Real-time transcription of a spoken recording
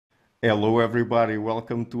Hello, everybody.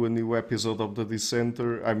 Welcome to a new episode of the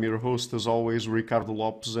Dissenter. I'm your host, as always, Ricardo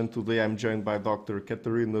Lopes, and today I'm joined by Dr.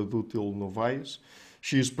 Catarina Dutilh Novaes.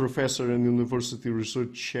 She is professor and university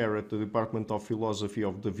research chair at the Department of Philosophy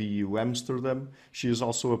of the VU Amsterdam. She is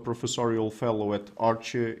also a professorial fellow at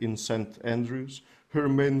Arché in St. Andrews. Her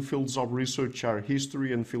main fields of research are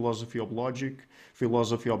history and philosophy of logic,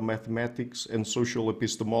 philosophy of mathematics, and social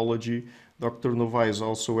epistemology. Dr. Novaes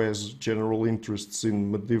also has general interests in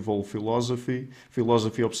medieval philosophy,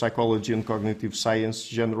 philosophy of psychology and cognitive science,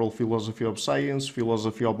 general philosophy of science,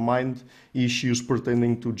 philosophy of mind, issues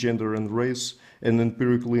pertaining to gender and race, and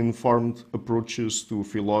empirically informed approaches to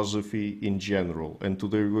philosophy in general. And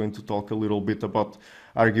today we're going to talk a little bit about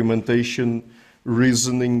argumentation,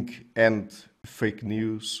 reasoning, and fake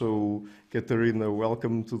news. So, Catarina,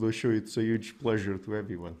 welcome to the show. It's a huge pleasure to have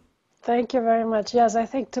you on. Thank you very much. Yes, I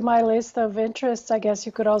think to my list of interests, I guess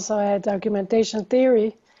you could also add argumentation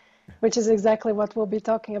theory, which is exactly what we'll be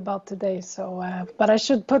talking about today. So, but I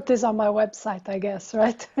should put this on my website, I guess,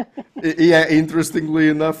 right? Yeah, interestingly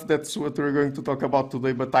enough, that's what we're going to talk about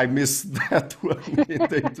today, but I missed that one in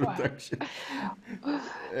the introduction.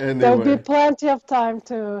 There'll be Anyway. plenty of time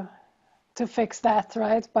to fix that,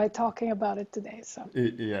 right, by talking about it today. So.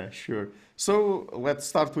 Yeah, sure. So let's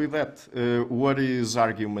start with that. What is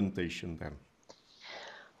argumentation then?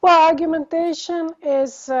 Well, argumentation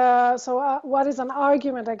is, what is an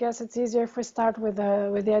argument? I guess it's easier if we start with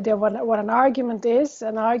the idea of what an argument is.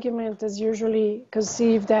 An argument is usually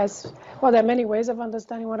conceived as, well, there are many ways of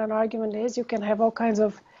understanding what an argument is. You can have all kinds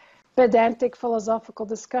of pedantic philosophical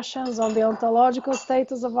discussions on the ontological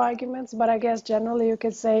status of arguments, but I guess generally you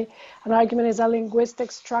could say an argument is a linguistic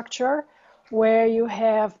structure where you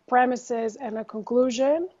have premises and a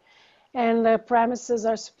conclusion, and the premises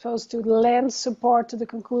are supposed to lend support to the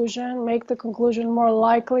conclusion, make the conclusion more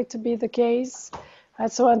likely to be the case.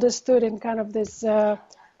 So understood in kind of this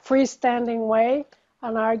freestanding way,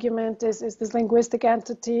 an argument is this linguistic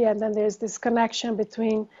entity, and then there's this connection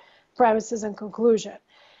between premises and conclusion.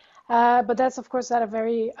 But that's, of course, at a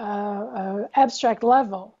very abstract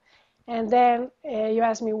level. And then you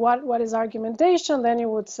ask me, what is argumentation? Then you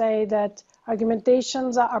would say that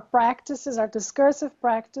argumentations are practices, are discursive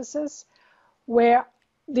practices, where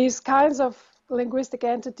these kinds of linguistic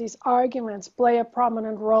entities, arguments, play a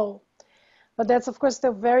prominent role. But that's, of course,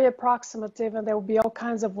 still very approximative, and there will be all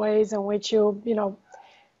kinds of ways in which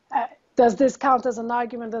does this count as an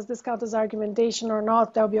argument? Does this count as argumentation or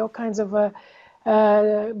not? There will be all kinds of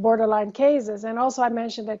borderline cases. And also I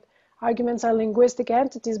mentioned that arguments are linguistic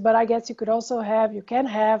entities, but I guess you can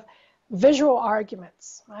have visual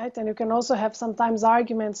arguments, right? And you can also have sometimes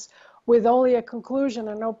arguments with only a conclusion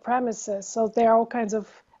and no premises. So there are all kinds of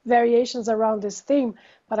variations around this theme,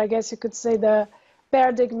 but I guess you could say the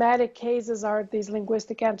paradigmatic cases are these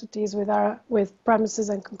linguistic entities with premises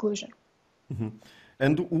and conclusion. Mm-hmm.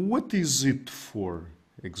 And what is it for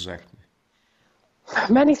exactly?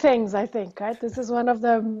 Many things, I think, right? This is one of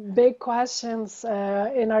the big questions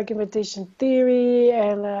in argumentation theory,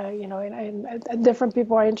 and and different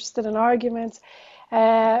people are interested in arguments.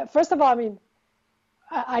 First of all, I mean,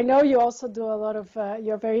 I know you also do a lot of.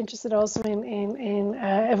 You're very interested also in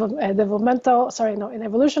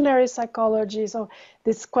evolutionary psychology. So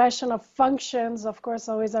this question of functions, of course,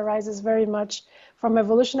 always arises very much from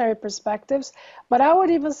evolutionary perspectives. But I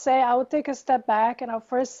would even say I would take a step back, and I'll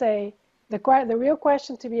first say, the real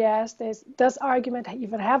question to be asked is, does argument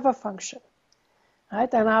even have a function?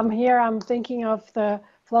 Right? And I'm thinking of the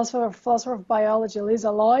philosopher of biology, Lisa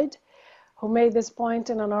Lloyd, who made this point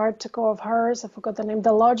in an article of hers. I forgot the name,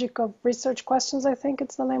 The Logic of Research Questions, I think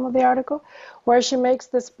it's the name of the article, where she makes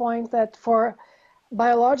this point that for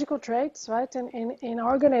biological traits, right, in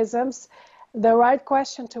organisms, the right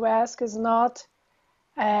question to ask is not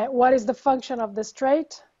what is the function of this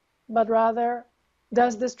trait, but rather,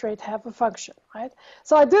 does this trait have a function, right?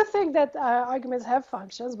 So I do think that arguments have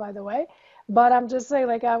functions, by the way, but I'm just saying,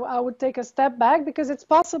 like, I would take a step back, because it's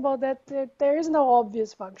possible that there is no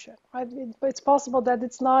obvious function, right? It's possible that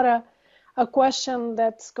it's not a question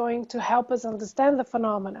that's going to help us understand the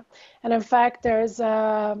phenomena. And in fact, there's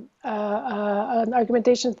an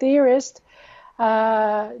argumentation theorist,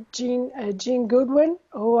 Jean Goodwin,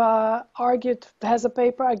 who has a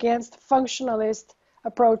paper against functionalist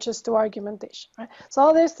approaches to argumentation. Right? So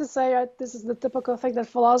all this to say, right, this is the typical thing that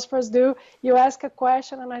philosophers do. You ask a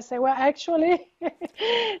question and I say, well, actually,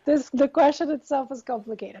 the question itself is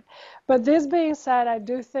complicated. But this being said, I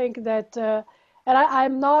do think that, and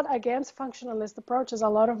I'm not against functionalist approaches. A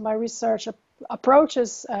lot of my research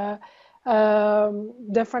approaches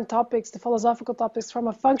different topics, the philosophical topics, from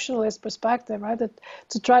a functionalist perspective, right?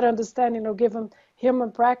 To try to understand, given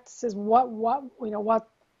human practices,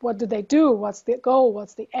 what do they do? What's the goal?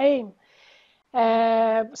 What's the aim?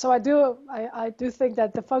 So I do think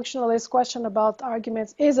that the functionalist question about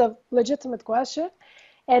arguments is a legitimate question.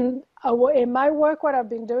 And in my work, what I've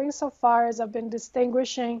been doing so far is I've been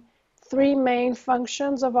distinguishing three main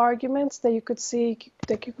functions of arguments that you could see,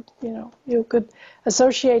 that you could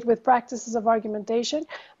associate with practices of argumentation.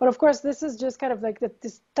 But of course, this is just kind of like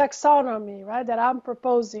this taxonomy, right, that I'm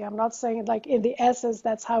proposing. I'm not saying like in the essence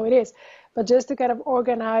that's how it is, but just to kind of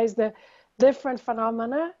organize the different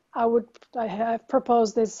phenomena, I have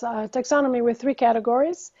proposed this taxonomy with three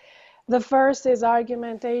categories. The first is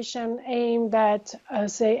argumentation aimed at,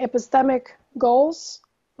 say, epistemic goals,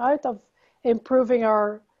 right, of improving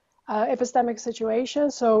our epistemic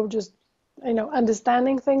situation. So just,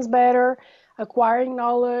 understanding things better, acquiring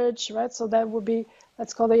knowledge, right? So that would be,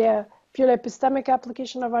 let's call the purely epistemic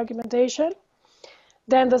application of argumentation.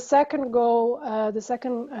 Then the second goal, the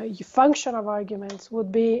second function of arguments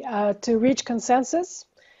would be to reach consensus.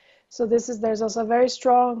 So there's also a very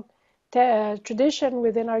strong tradition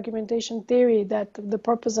within argumentation theory that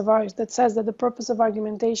says that the purpose of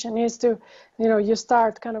argumentation is to, you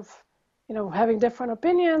start kind of, having different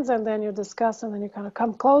opinions, and then you discuss, and then you kind of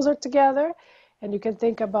come closer together. And you can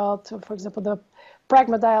think about, for example, the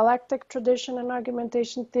pragma-dialectic tradition in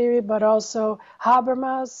argumentation theory, but also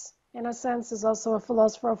Habermas, in a sense, is also a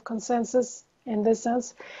philosopher of consensus in this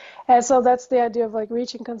sense. And so that's the idea of like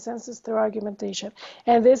reaching consensus through argumentation.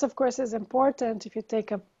 And this, of course, is important if you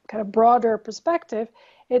take a kind of broader perspective.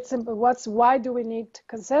 Why do we need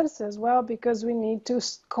consensus? Well, because we need to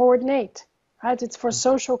coordinate, right? It's for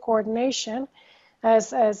social coordination.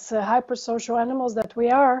 As hypersocial animals that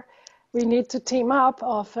we are, we need to team up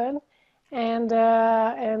often. And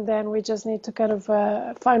then we just need to kind of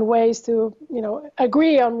find ways to,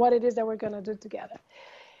 agree on what it is that we're going to do together.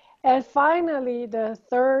 And finally, the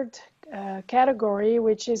third category,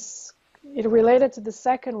 which is related to the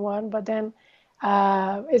second one, but then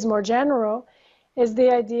is more general, is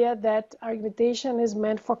the idea that argumentation is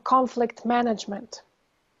meant for conflict management.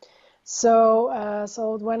 So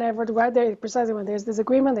whenever, precisely when there's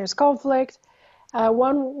disagreement, there's conflict.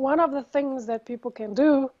 One of the things that people can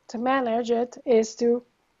do to manage it is to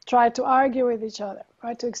try to argue with each other,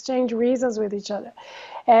 right? To exchange reasons with each other,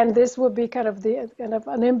 and this would be kind of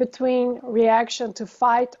an in-between reaction to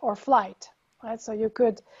fight or flight, right? So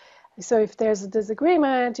if there's a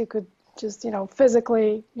disagreement, you could just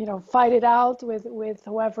physically fight it out with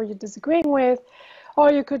whoever you're disagreeing with,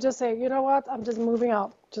 or you could just say, you know what, I'm just moving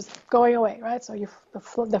out, just going away, right? So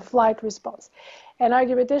the flight response. And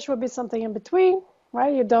argumentation would be something in between,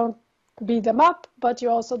 right? You don't beat them up, but you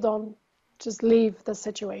also don't just leave the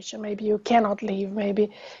situation. Maybe you cannot leave.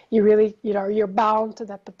 Maybe you really, you're bound to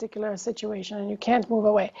that particular situation and you can't move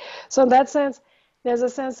away. So in that sense, there's a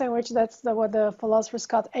sense in which that's what the philosopher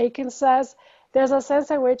Scott Aiken says. There's a sense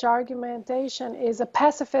in which argumentation is a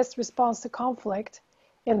pacifist response to conflict,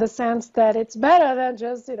 in the sense that it's better than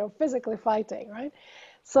just, physically fighting, right?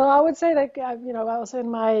 So I would say that, also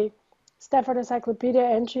in my Stanford Encyclopedia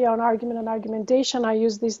entry on argument and argumentation, I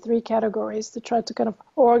use these three categories to try to kind of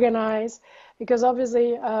organize, because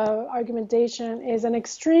obviously argumentation is an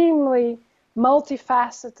extremely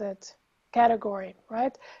multifaceted category,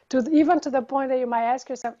 right? Even to the point that you might ask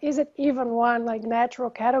yourself, is it even one like natural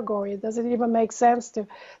category? Does it even make sense to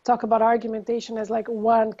talk about argumentation as like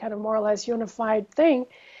one kind of more or less unified thing?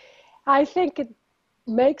 I think it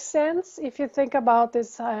makes sense if you think about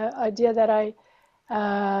this idea that I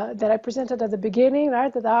presented at the beginning,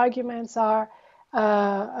 right? That the arguments are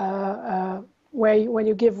when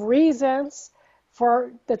you give reasons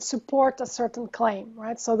that support a certain claim,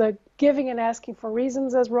 right? So the giving and asking for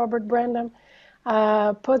reasons, as Robert Brandom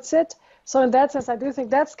puts it. So in that sense, I do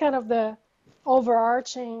think that's kind of the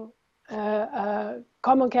overarching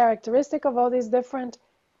common characteristic of all these different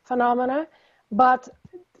phenomena. But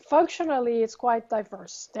functionally, it's quite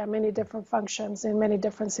diverse. There are many different functions in many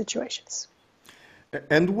different situations.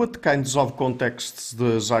 And what kinds of contexts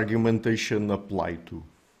does argumentation apply to?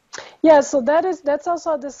 Yeah, so that's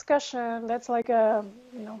also a discussion. That's like a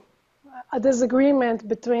disagreement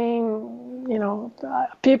between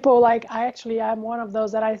people. Like I'm one of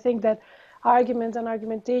those that I think that argument and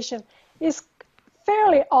argumentation is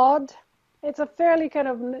fairly odd. It's a fairly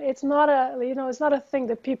it's not a thing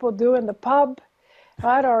that people do in the pub,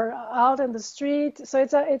 right, or out in the street. So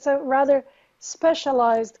it's a rather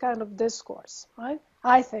specialized kind of discourse, right?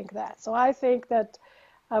 I think that. So I think that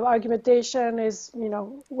argumentation is,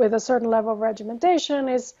 with a certain level of regimentation,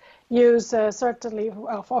 is used certainly,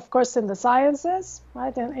 of course, in the sciences,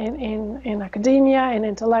 right, in academia, in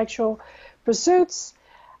intellectual pursuits.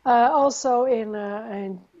 also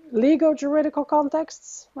in legal juridical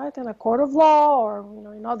contexts, right, in a court of law or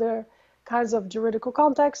in other kinds of juridical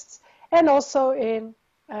contexts, and also in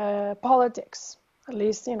politics, at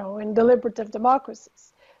least in deliberative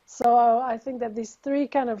democracies. So I think that these three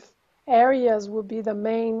kind of areas would be the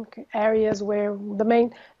main areas where the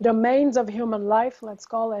main domains of human life, let's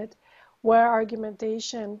call it, where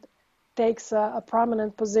argumentation takes a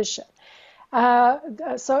prominent position.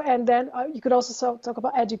 And then you could also talk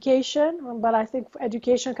about education, but I think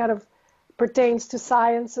education kind of pertains to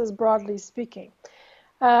sciences broadly speaking.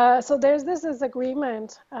 So there's this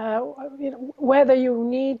disagreement whether you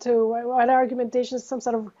need to, whether argumentation is some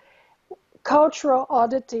sort of cultural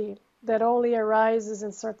oddity that only arises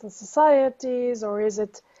in certain societies, or is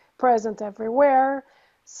it present everywhere?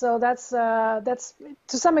 So that's to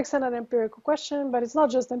some extent an empirical question, but it's not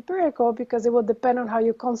just empirical because it will depend on how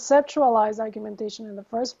you conceptualize argumentation in the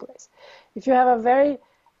first place. If you have a very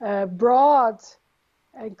broad,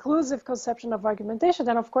 inclusive conception of argumentation,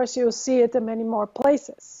 then of course you'll see it in many more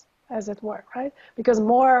places, as it were, right? Because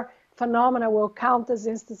more phenomena will count as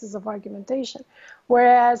instances of argumentation.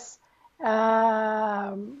 Whereas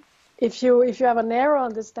if you have a narrow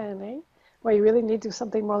understanding, where you really need to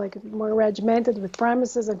something more regimented with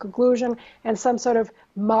premises and conclusion and some sort of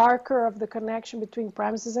marker of the connection between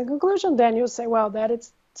premises and conclusion, then you'll say, well, that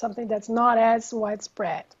is something that's not as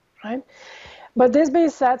widespread, right? But this being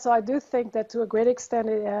said, so I do think that to a great extent,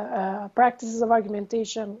 practices of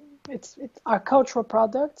argumentation, are cultural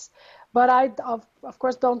products. But I, of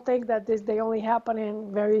course, don't think that they only happen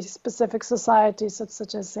in very specific societies,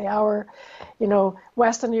 such as, say, our,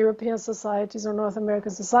 Western European societies or North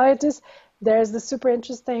American societies. There's the super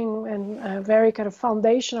interesting and very kind of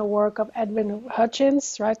foundational work of Edwin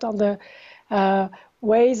Hutchins, right, on the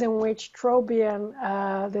ways in which Trobriand,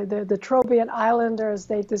 the Trobriand islanders,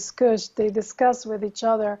 they discuss with each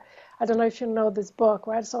other. I don't know if you know this book,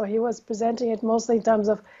 right? So he was presenting it mostly in terms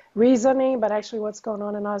of reasoning, but actually what's going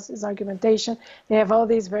on in us is argumentation. They have all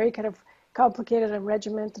these very kind of complicated and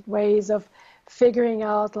regimented ways of figuring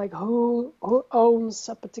out like who owns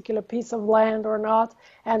a particular piece of land or not.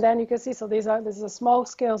 And then you can see, so this is a small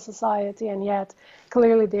scale society, and yet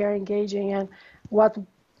clearly they're engaging in what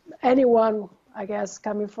anyone, I guess,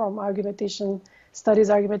 coming from argumentation, studies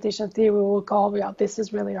argumentation theory, will call, this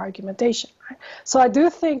is really argumentation. Right? So I do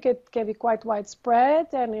think it can be quite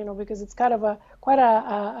widespread, and because it's kind of quite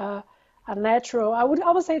a natural, I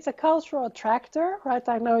would say it's a cultural attractor, right?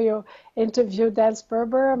 I know you interviewed Dan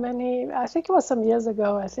Sperber I think it was some years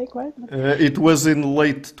ago, I think, right? It was in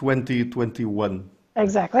late 2021.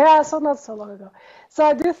 Exactly, yeah, so not so long ago. So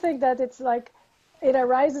I do think that it's like, it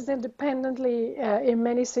arises independently in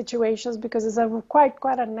many situations because it's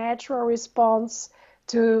quite a natural response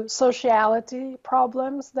to sociality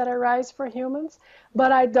problems that arise for humans.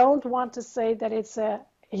 But I don't want to say that it's a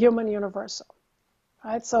human universal,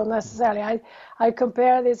 right? So necessarily, I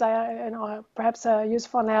compare this. Perhaps a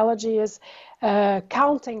useful analogy is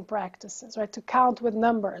counting practices, right? To count with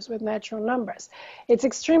numbers, with natural numbers. It's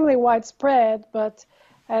extremely widespread, but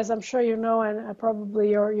as I'm sure you know, and probably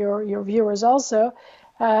your viewers also,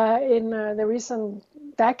 in the recent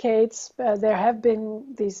decades, there have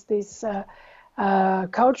been these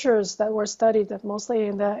cultures that were studied, that mostly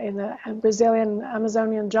in the Brazilian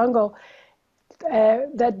Amazonian jungle,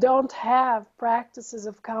 that don't have practices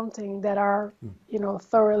of counting that are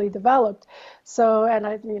thoroughly developed. So, and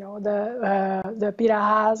the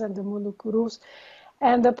Pirahãs and the Mundukurus,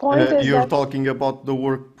 and the point is you're talking about the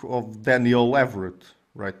work of Daniel Everett,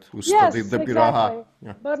 right? Who studied the Pirahã.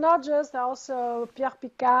 Yeah. But not just, also Pierre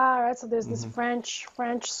Picard, right? So there's this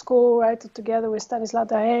French school, right? Together with Stanislas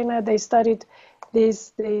Dehaene, they studied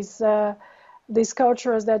these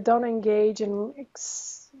cultures that don't engage in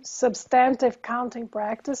substantive counting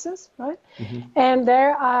practices, right? And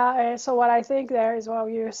there are, so what I think there is,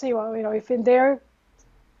 you see, if in their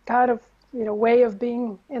kind of, way of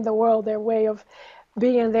being in the world, their way of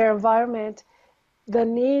being in their environment, the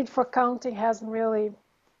need for counting hasn't really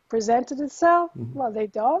presented itself. Well, they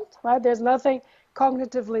don't, right? There's nothing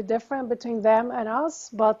cognitively different between them and us,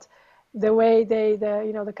 but the way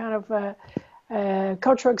the kind of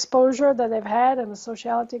cultural exposure that they've had and the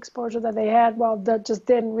sociality exposure that they had, that just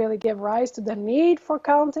didn't really give rise to the need for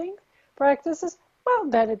counting practices. Well,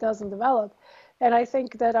 then it doesn't develop. And I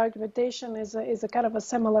think that argumentation is a kind of a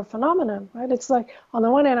similar phenomenon, right? It's like, on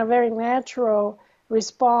the one hand, a very natural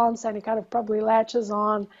response, and it kind of probably latches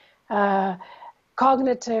on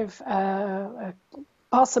cognitive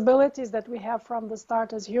possibilities that we have from the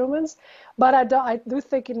start as humans. But I do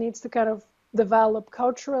think it needs to kind of develop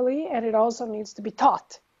culturally, and it also needs to be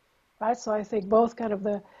taught, right? So I think both kind of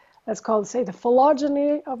the that's called, say, the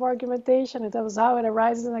phylogeny of argumentation, in terms of how it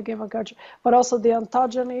arises in a given culture, but also the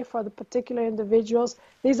ontogeny for the particular individuals.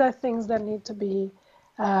 These are things that need to be,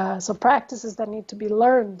 so practices that need to be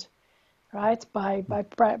learned, right, by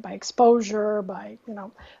exposure, by,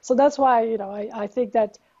 so that's why, I think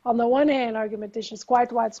that on the one hand, argumentation is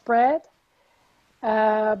quite widespread,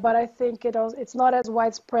 but I think it's not as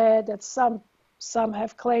widespread as some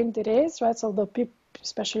have claimed it is, right? So the people,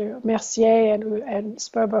 especially Mercier and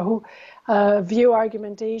Sperber, who view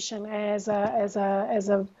argumentation as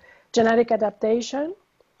a genetic adaptation.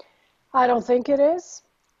 I don't think it is,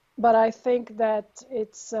 but I think that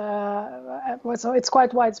it's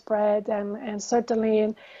quite widespread, and certainly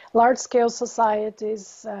in large-scale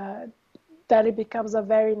societies, that it becomes a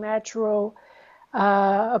very natural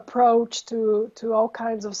approach to all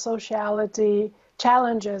kinds of sociality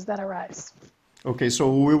challenges that arise. Okay,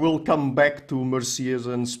 so we will come back to Mercier's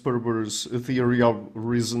and Sperber's theory of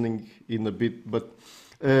reasoning in a bit, but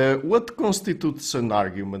what constitutes an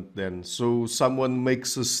argument then? So someone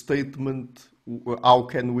makes a statement, how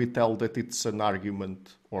can we tell that it's an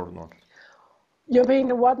argument or not? You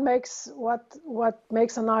mean what makes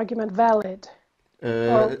an argument valid?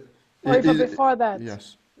 Or even before that?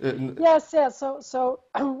 Yes. Yes. So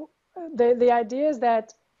the idea is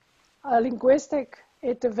that a linguistic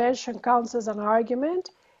intervention counts as an argument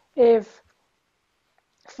if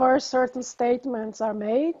first certain statements are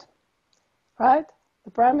made, right? The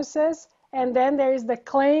premises, and then there is the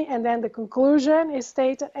claim, and then the conclusion is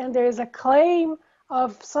stated, and there is a claim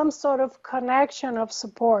of some sort of connection of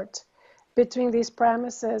support between these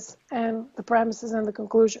premises and the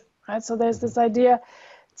conclusion, right? So there's this idea.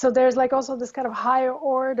 So there's like also this kind of higher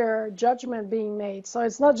order judgment being made. So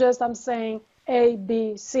it's not just I'm saying A,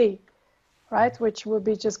 B, C, right? Which would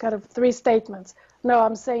be just kind of three statements. No,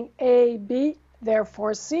 I'm saying A, B,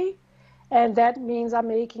 therefore C. And that means I'm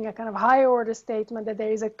making a kind of higher order statement that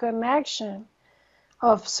there is a connection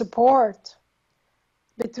of support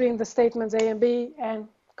between the statements A and B and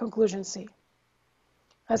conclusion C.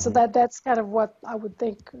 And so that's kind of what I would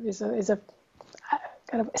think is a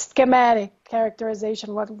kind of schematic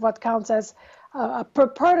characterization, what counts as a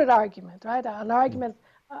purported argument, right? An argument,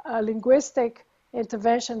 a linguistic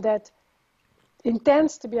intervention that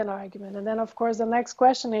intends to be an argument. And then, of course, the next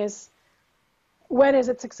question is, when is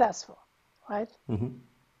it successful, right? Mm-hmm.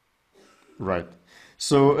 Right.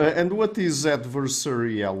 So, and what is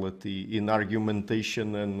adversariality in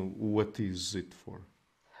argumentation, and what is it for?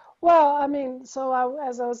 Well, I mean, so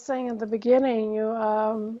as I was saying at the beginning,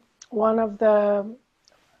 one of the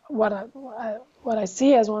what I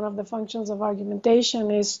see as one of the functions of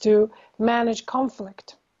argumentation is to manage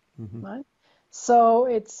conflict, right? So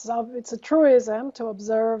it's a truism to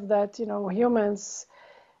observe that humans,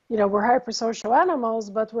 we're hypersocial animals,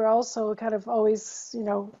 but we're also kind of always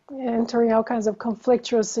entering all kinds of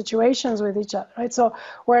conflictuous situations with each other, right? So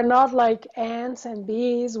we're not like ants and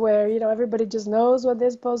bees where everybody just knows what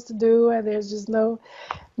they're supposed to do and there's just no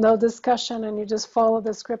discussion and you just follow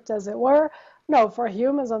the script as it were. No, for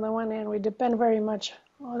humans, on the one hand, we depend very much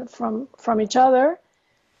from each other.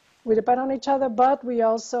 We depend on each other, but we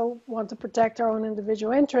also want to protect our own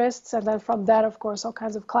individual interests. And then from that, of course, all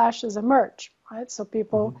kinds of clashes emerge, right? So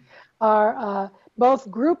people are, both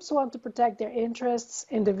groups want to protect their interests,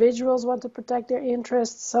 individuals want to protect their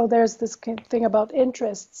interests. So there's this thing about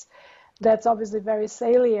interests that's obviously very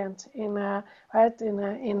salient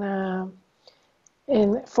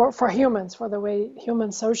for humans, for the way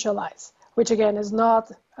humans socialize, which again is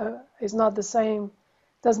not the same,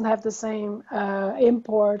 doesn't have the same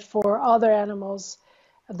import for other animals,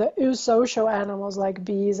 the eusocial animals like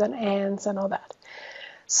bees and ants and all that.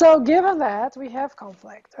 So given that, we have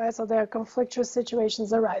conflict, right? So there are conflictuous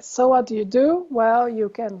situations arise. So what do? Well, you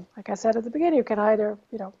can, like I said at the beginning, you can either,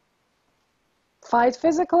 fight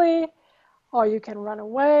physically, or you can run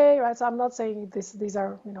away, right? So I'm not saying these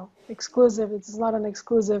are, exclusive. It's not an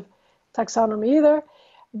exclusive taxonomy either.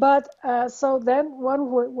 But so then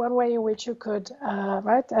one way in which you could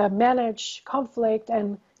manage conflict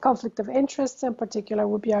and conflict of interests in particular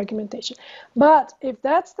would be argumentation. But if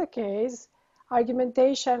that's the case,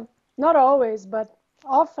 argumentation, not always, but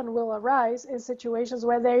often will arise in situations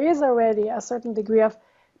where there is already a certain degree of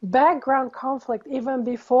background conflict even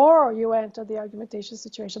before you enter the argumentation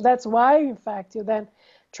situation. That's why, in fact, you then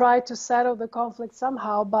try to settle the conflict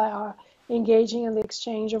somehow by engaging in the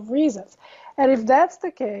exchange of reasons. And if that's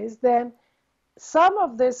the case, then some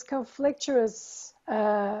of this conflictuous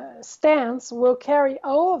stance will carry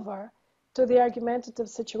over to the argumentative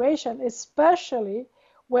situation, especially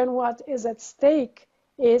when what is at stake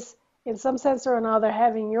is, in some sense or another,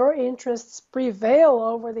 having your interests prevail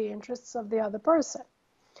over the interests of the other person.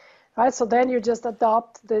 right? So then you just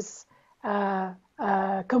adopt this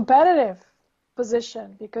competitive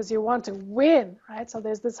position because you want to win, right? So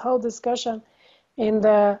there's this whole discussion in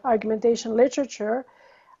the argumentation literature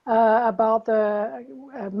about the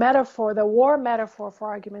metaphor, the war metaphor for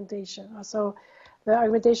argumentation. So the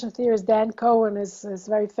argumentation theorist Dan Cohen is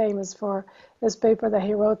very famous for this paper that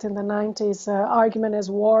he wrote in the 90s, Argument is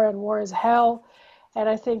War and War is Hell. And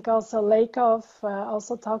I think also Lakoff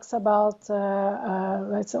also talks about,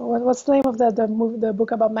 what's the name of the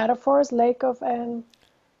book about metaphors? Lakoff and?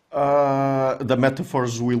 The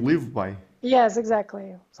metaphors we live by. Yes,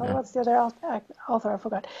 exactly. So yeah. What's the other author? I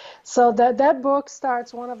forgot. So that book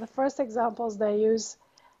starts, one of the first examples they use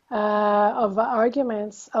of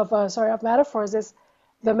arguments, of metaphors, is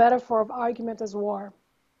the metaphor of argument as war.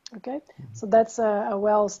 Okay? Mm-hmm. So that's a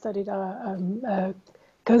well-studied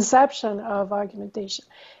conception of argumentation.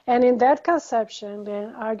 And in that conception,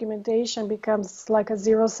 then argumentation becomes like a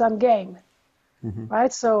zero-sum game, mm-hmm.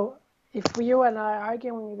 right? So if you and I are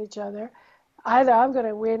arguing with each other, either I'm going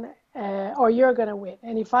to win or you're going to win.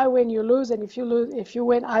 And if I win, you lose. And if you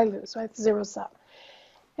win, I lose, right? Zero-sum.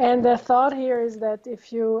 And the thought here is that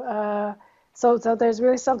if you, so there's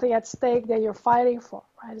really something at stake that you're fighting for,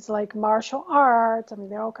 right? It's like martial art. I mean,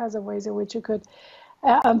 there are all kinds of ways in which you could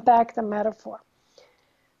unpack the metaphor.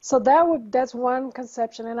 So that's one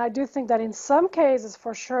conception, and I do think that in some cases,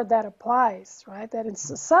 for sure, that applies, right? That in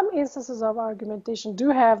some instances of argumentation do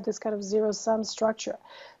have this kind of zero-sum structure.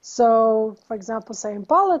 So, for example, say in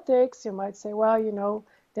politics, you might say, well, you know,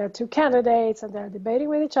 there are two candidates and they're debating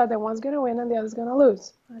with each other. One's going to win and the other's going to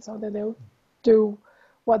lose. Right? So that they'll do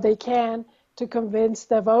what they can to convince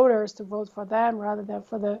the voters to vote for them rather than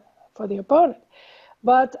for the opponent.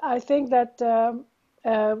 But I think that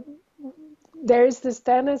there is this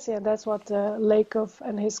tendency, and that's what Lakoff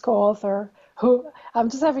and his co-author, who I'm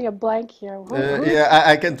just having a blank here. Yeah,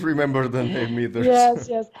 I can't remember the name either. Yes.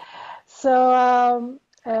 So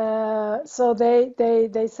so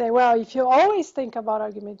they say, well, if you always think about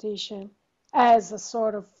argumentation as a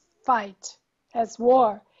sort of fight, as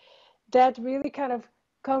war, that really kind of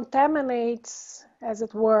contaminates, as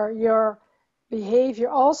it were, your behavior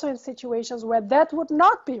also in situations where that would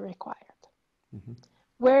not be required. Mm-hmm.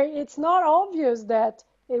 Where it's not obvious that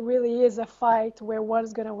it really is a fight where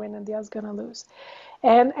one's going to win and the other's going to lose.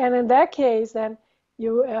 And in that case, then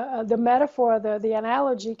the metaphor, the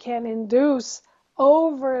analogy can induce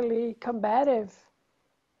overly combative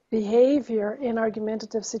behavior in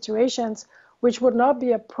argumentative situations, which would not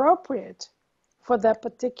be appropriate for that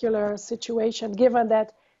particular situation, given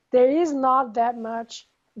that there is not that much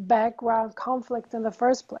background conflict in the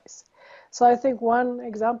first place. So I think one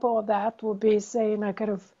example of that would be, say, in a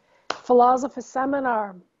kind of philosophy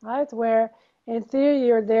seminar, right? Where in theory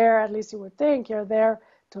you're there, at least you would think, you're there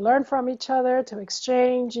to learn from each other, to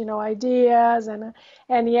exchange, ideas, and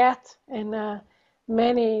yet in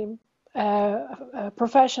many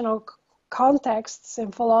professional contexts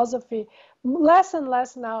in philosophy, less and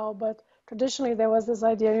less now, but traditionally there was this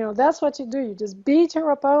idea, that's what you do. You just beat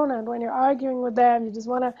your opponent when you're arguing with them. You just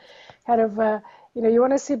want to kind of you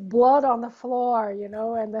want to see blood on the floor,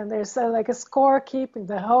 and then there's like a scorekeeping,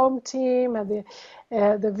 the home team and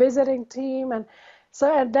the visiting team, and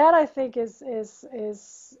that I think is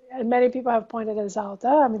and many people have pointed this out.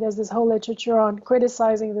 I mean, there's this whole literature on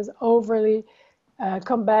criticizing this overly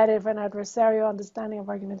combative and adversarial understanding of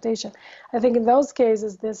argumentation. I think in those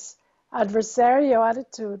cases, this adversarial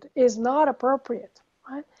attitude is not appropriate,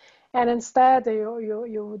 right? And instead,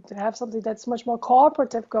 you would have something that's much more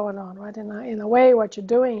cooperative going on, right? In a way, what you're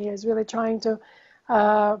doing here is really trying to,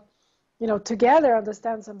 together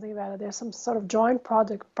understand something better. There's some sort of joint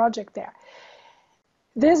project there.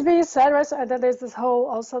 This being said, right, so there's this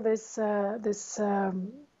whole this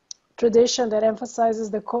tradition that emphasizes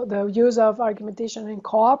the use of argumentation in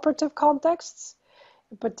cooperative contexts.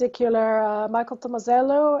 In particular, Michael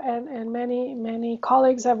Tomasello and many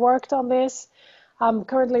colleagues have worked on this. I'm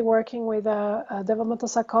currently working with a developmental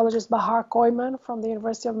psychologist, Bahar Koyman, from the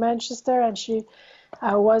University of Manchester, and she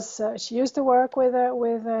used to work with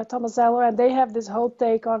Tomasello, and they have this whole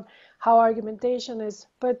take on how argumentation is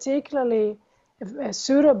particularly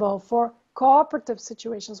suitable for cooperative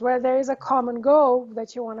situations where there is a common goal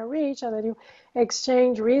that you want to reach, and then you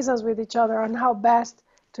exchange reasons with each other on how best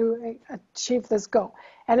to achieve this goal.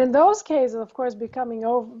 And in those cases, of course, becoming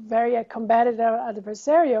very combative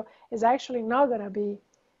adversarial is actually not going to be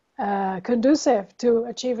conducive to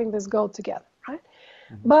achieving this goal together, right?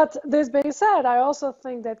 Mm-hmm. But this being said, I also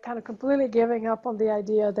think that kind of completely giving up on the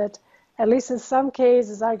idea that, at least in some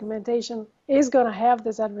cases, argumentation is going to have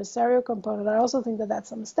this adversarial component. I also think that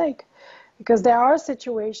that's a mistake, because there are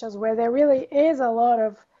situations where there really is a lot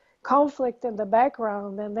of conflict in the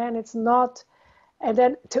background, and then it's not, and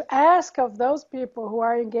then to ask of those people who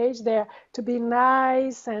are engaged there to be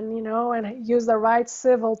nice and, you know, and use the right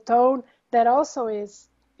civil tone, that also is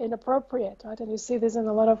inappropriate, right? And you see this in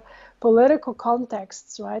a lot of political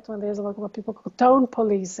contexts, right? When there's a lot of what people call tone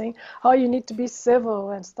policing. Oh, you need to be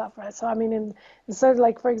civil and stuff, right? So I mean, instead,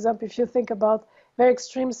 like, for example, if you think about very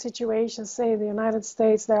extreme situations, say in the United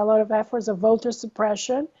States, there are a lot of efforts of voter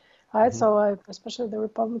suppression, right? So especially the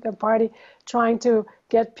Republican Party trying to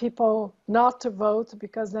get people not to vote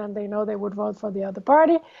because then they know they would vote for the other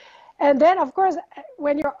party. And then, of course,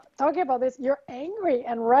 when you're talking about this, you're angry,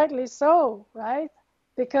 and rightly so, right?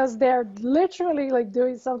 Because they're literally like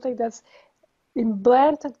doing something that's in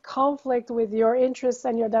blatant conflict with your interests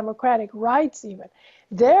and your democratic rights even.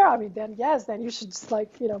 There, I mean, then yes, then you should just,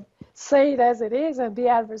 like, you know, say it as it is and be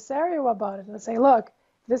adversarial about it and say, look,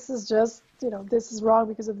 this is just, you know, this is wrong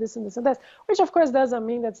because of this and this and that, which of course doesn't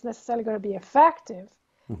mean that's necessarily going to be effective,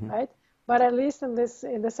 right? But at least in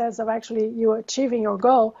the sense of actually you achieving your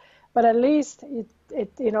goal, but at least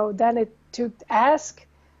it you know, then it to ask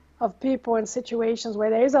of people in situations where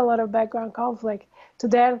there is a lot of background conflict to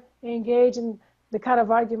then engage in the kind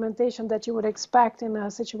of argumentation that you would expect in a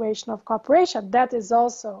situation of cooperation. That is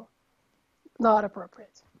also not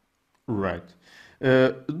appropriate. Right.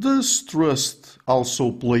 Does trust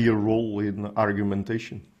also play a role in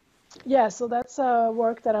argumentation? Yeah, so that's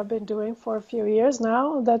work that I've been doing for a few years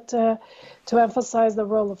now, that to emphasize the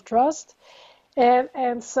role of trust.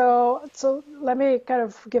 And so let me kind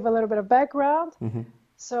of give a little bit of background.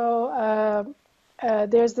 So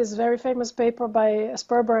there's this very famous paper by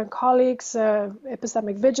Sperber and colleagues,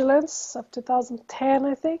 Epistemic Vigilance of 2010,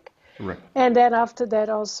 I think. Right. And then after that,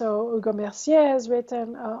 also Hugo Mercier has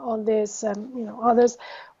written on this, and, you know, others,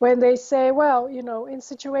 when they say, well, you know, in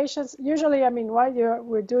situations, usually, I mean, while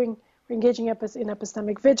we're engaging in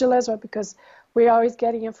epistemic vigilance, right, because we're always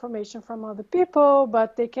getting information from other people,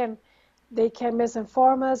 but they can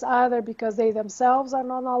misinform us either because they themselves are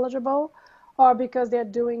not knowledgeable, or because they're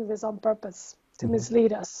doing this on purpose to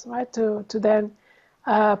mislead us, right, to then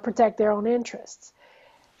protect their own interests.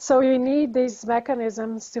 So you need these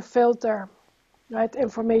mechanisms to filter, right,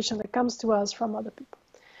 information that comes to us from other people.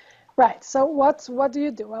 Right, so what do you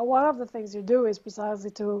do? Well, one of the things you do is precisely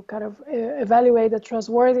to kind of evaluate the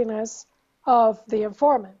trustworthiness of the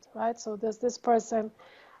informant, right? So does this person,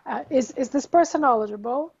 is this person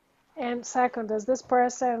knowledgeable? And second, is this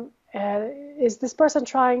person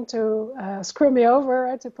trying to screw me over,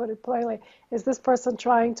 right, to put it plainly? Is this person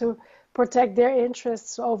trying to protect their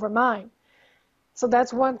interests over mine? So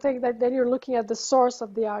that's one thing, that then you're looking at the source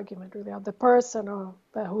of the argument, really, of the person or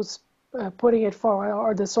who's putting it forward,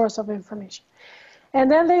 or the source of information.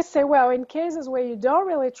 And then they say, well, in cases where you don't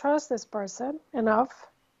really trust this person enough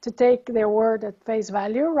to take their word at face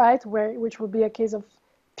value, right, which would be a case of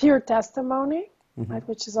pure testimony, right,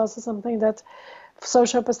 which is also something that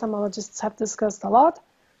social epistemologists have discussed a lot.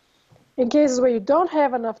 In cases where you don't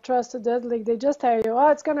have enough trust to that, like, they just tell you, oh,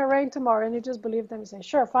 it's going to rain tomorrow, and you just believe them and say,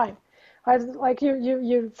 sure, fine. Right? Like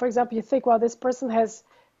you, for example, you think, well, this person has,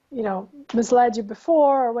 you know, misled you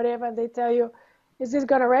before or whatever, and they tell you, is it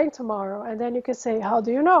going to rain tomorrow? And then you can say, how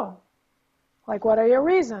do you know? Like, what are your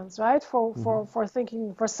reasons, right, for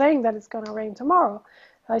saying that it's going to rain tomorrow?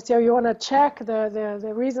 Right? So you want to check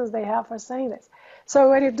the reasons they have for saying this.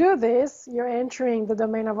 So when you do this, you're entering the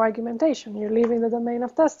domain of argumentation. You're leaving the domain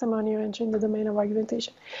of testimony. You're entering the domain of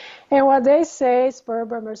argumentation. And what they say,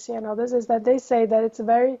 Sperber, Mercier, and others, is that they say that it's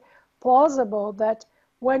very plausible that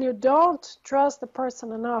when you don't trust the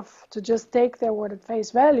person enough to just take their word at face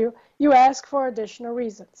value, you ask for additional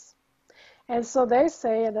reasons. And so they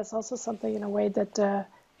say, and that's also something in a way that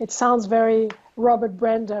it sounds very Robert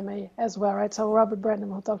Brandom as well, right? So Robert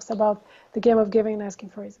Brandom, who talks about the game of giving and asking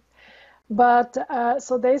for reasons. But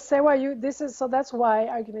so they say, well, so that's why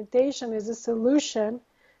argumentation is a solution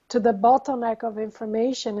to the bottleneck of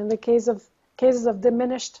information in the cases of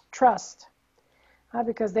diminished trust.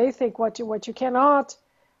 Because they think what you cannot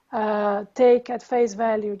take at face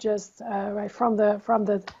value just right from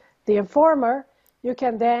the informer, you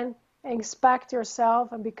can then inspect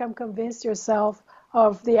yourself and become convinced yourself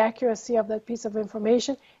of the accuracy of that piece of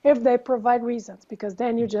information if they provide reasons, because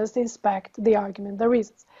then you just inspect the argument, the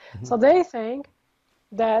reasons. So they think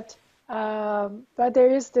that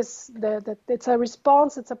there is that it's a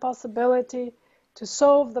response, it's a possibility to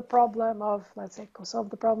solve the problem of, let's say, solve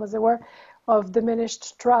the problem as it were, of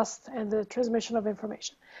diminished trust and the transmission of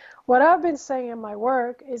information. What I've been saying in my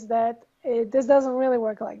work is that this doesn't really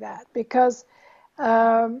work like that, because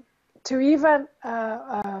to even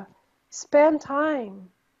spend time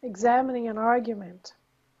examining an argument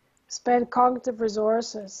spend cognitive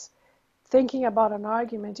resources thinking about an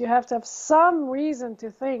argument, you have to have some reason to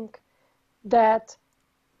think that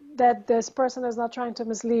this person is not trying to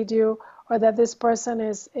mislead you, or that this person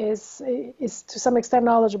is to some extent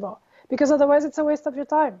knowledgeable, because otherwise it's a waste of your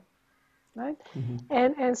time, right?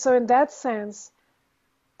 And so in that sense,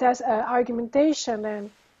 that's argumentation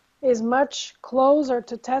then is much closer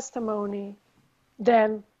to testimony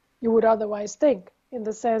than you would otherwise think, in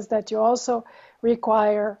the sense that you also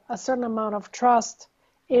require a certain amount of trust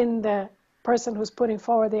in the person who's putting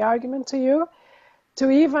forward the argument to you, to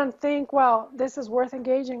even think, well, this is worth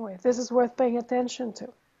engaging with, this is worth paying attention to.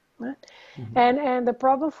 Right? And the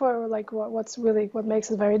problem for like what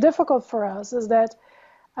makes it very difficult for us is that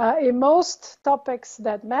in most topics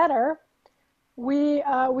that matter, we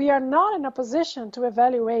are not in a position to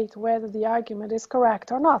evaluate whether the argument is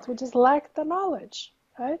correct or not. We just lack the knowledge,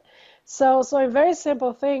 right? So in very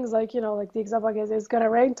simple things, like like the example I guess, it's going to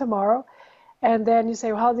rain tomorrow, and then you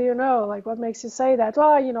say, well, how do you know? Like, what makes you say that?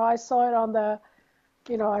 Well, I saw it on the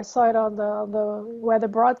weather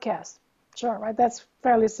broadcast. Sure, right? That's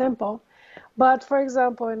fairly simple. But for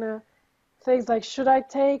example, in things like, should I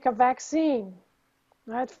take a vaccine,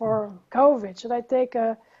 right, for COVID? Should I take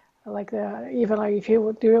if you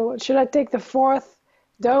would do, should I take the 4th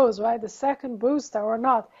dose, right, the 2nd booster or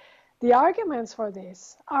not? The arguments for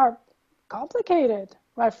this are complicated,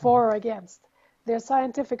 right, for or against. They're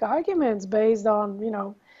scientific arguments based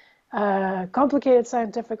on, complicated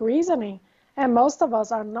scientific reasoning. And most of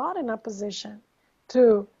us are not in a position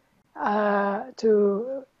to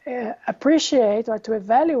appreciate or to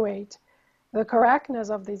evaluate the correctness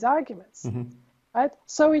of these arguments, right?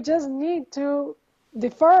 So we just need to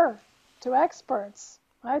defer to experts,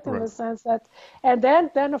 right? In the sense that, and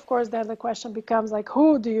then of course, then the question becomes like,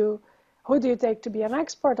 who do you take to be an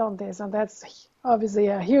expert on this? And that's obviously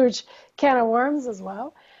a huge can of worms as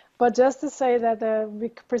well. But just to say that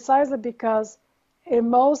precisely because in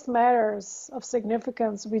most matters of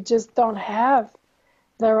significance, we just don't have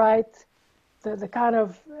the kind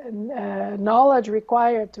of knowledge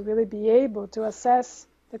required to really be able to assess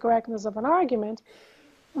the correctness of an argument,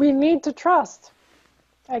 we need to trust,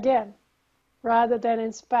 again, rather than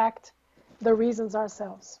inspect the reasons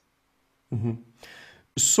ourselves.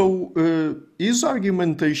 So is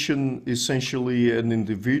argumentation essentially an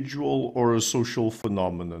individual or a social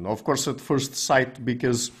phenomenon? Of course, at first sight,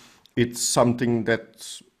 because it's something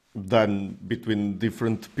that's done between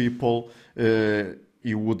different people,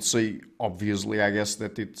 you would say, obviously, I guess,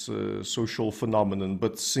 that it's a social phenomenon.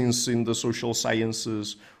 But since in the social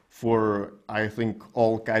sciences, for, I think,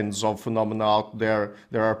 all kinds of phenomena out there,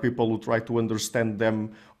 there are people who try to understand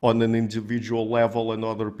them on an individual level and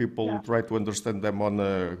other people who try to understand them on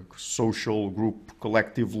a social group,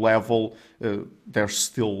 collective level. There's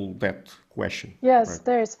still that question. Yes, right?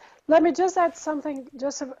 there is. Let me just add something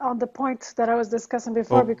just on the point that I was discussing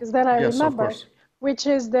before, because then I remember, which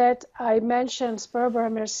is that I mentioned Sperber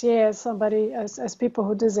and Mercier as somebody, as people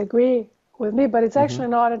who disagree with me, but it's actually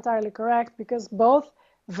not entirely correct, because both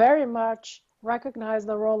very much recognize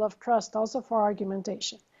the role of trust also for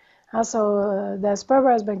argumentation. So the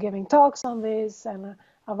Sperber has been giving talks on this, and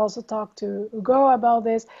I've also talked to Hugo about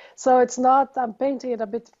this. So it's not, I'm painting it a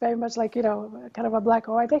bit very much like, kind of a black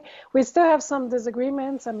or white thing. We still have some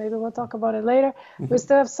disagreements, and maybe we'll talk about it later. We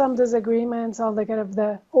still have some disagreements on the kind of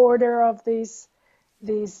the order of these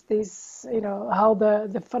how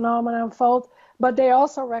the phenomena unfold. But they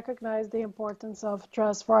also recognize the importance of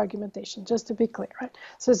trust for argumentation, just to be clear, right?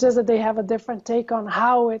 So it's just that they have a different take on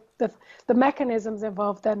how the mechanisms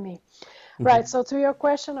involved than me. Right, so to your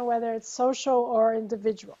question of whether it's social or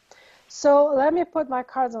individual. So let me put my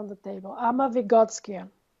cards on the table. I'm a Vygotskian,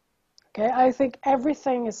 okay? I think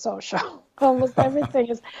everything is social, almost everything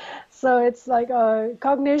is. So it's like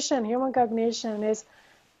cognition, human cognition is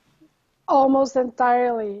almost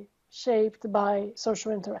entirely shaped by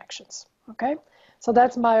social interactions, okay? So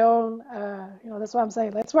that's my own, that's what I'm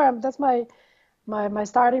saying. That's my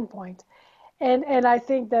starting point. And I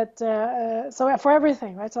think that, so for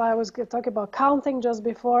everything, right? So I was talking about counting just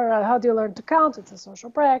before. How do you learn to count? It's a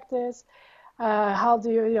social practice. How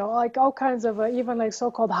do you, like all kinds of, even like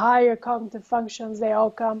so-called higher cognitive functions, they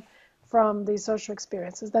all come from these social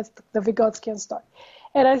experiences. That's the Vygotskian story.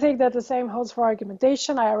 And I think that the same holds for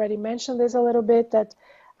argumentation. I already mentioned this a little bit, that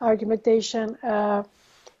argumentation,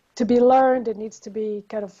 to be learned, it needs to be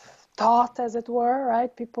kind of taught, as it were,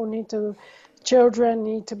 right? Children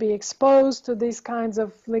need to be exposed to these kinds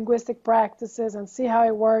of linguistic practices and see how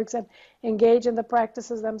it works and engage in the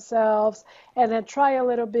practices themselves, and then try a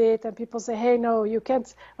little bit, and people say, hey, no, you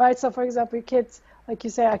can't, right? So for example, kids, like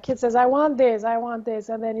you say, a kid says, I want this,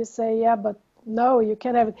 and then you say, yeah, but no, you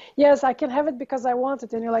can't have it. Yes, I can have it because I want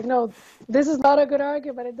it. And you're like, no, this is not a good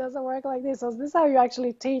argument. It doesn't work like this. So this is how you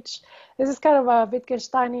actually teach. This is kind of a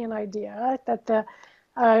Wittgensteinian idea, right? That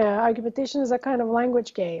argumentation is a kind of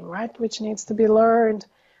language game, right? Which needs to be learned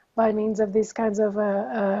by means of these kinds of,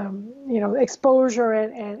 exposure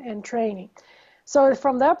and training. So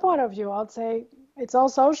from that point of view, I'd say it's all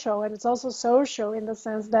social, and it's also social in the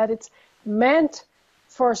sense that it's meant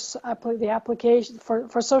for the application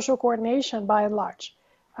for social coordination by and large,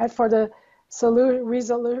 right? For the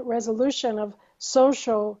resolution of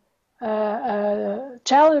social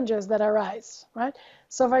challenges that arise, right?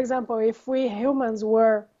 So, for example, if we humans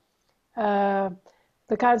were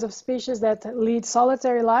the kinds of species that lead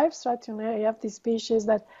solitary lives, right? You have these species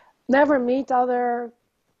that never meet other,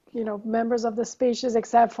 members of the species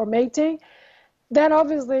except for mating. Then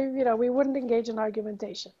obviously, we wouldn't engage in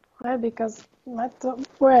argumentation, right? Because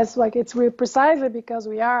whereas, like, it's precisely because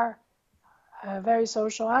we are very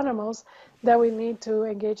social animals that we need to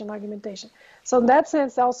engage in argumentation. So in that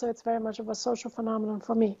sense, also, it's very much of a social phenomenon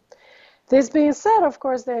for me. This being said, of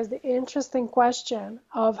course, there's the interesting question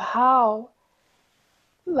of how,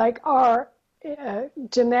 like, our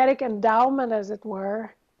genetic endowment, as it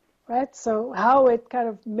were, right? So how it kind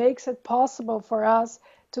of makes it possible for us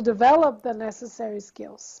to develop the necessary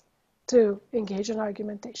skills to engage in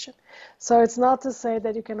argumentation. So it's not to say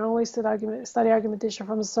that you can only study argumentation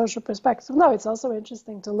from a social perspective. No, it's also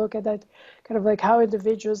interesting to look at that kind of like how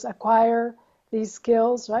individuals acquire these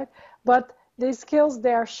skills, right? But these skills,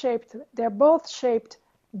 they're both shaped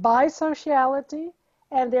by sociality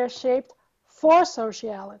and they're shaped for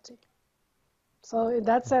sociality. So in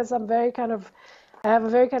that sense, I have a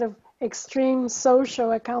very kind of extreme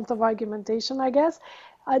social account of argumentation, I guess.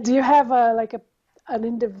 Do you have an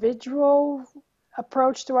individual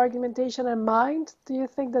approach to argumentation in mind? Do you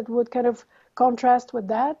think that would kind of contrast with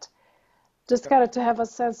that? Just kind of to have a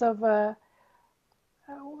sense of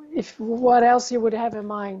what else you would have in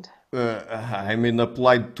mind.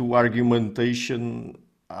 Applied to argumentation,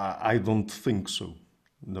 I don't think so.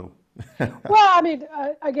 No. Well,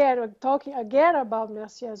 again, talking again about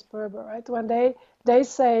Mercier and Sperber, right? When they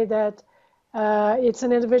say that it's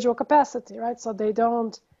an individual capacity, right? So they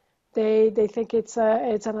think it's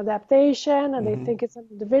an adaptation, and they think it's an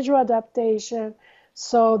individual adaptation.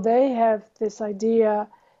 So they have this idea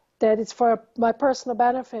that it's for my personal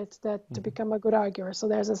benefit to become a good arguer. So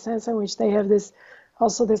there's a sense in which they have this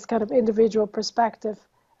kind of individual perspective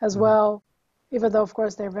as well, even though, of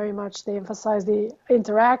course, they emphasize the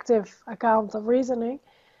interactive account of reasoning,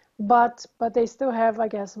 but they still have, I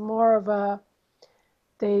guess, more of a,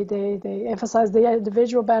 they emphasize the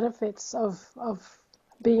individual benefits of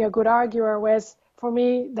being a good arguer, whereas for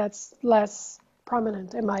me, that's less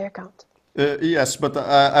prominent in my account. Yes, but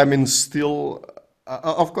still,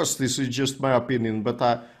 of course, this is just my opinion, but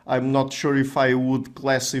I'm not sure if I would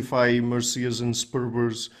classify Mercier's and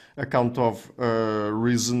Sperber's account of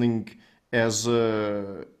reasoning as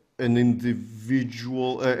an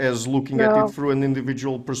individual, as looking at it through an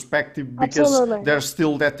individual perspective, because there's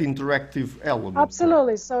still that interactive element.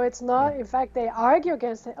 Absolutely. So it's not, in fact, they argue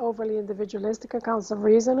against the overly individualistic accounts of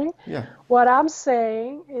reasoning. Yeah. What I'm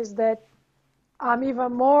saying is that I'm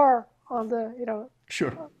even more on the,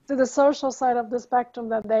 to the social side of the spectrum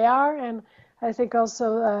than they are. And I think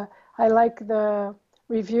also I like the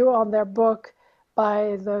review on their book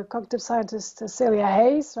by the cognitive scientist Celia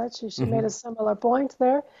Hayes, right? She made a similar point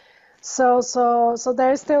there. So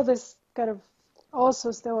there is still this kind of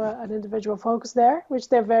also still an individual focus there, which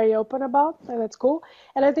they're very open about, and that's cool.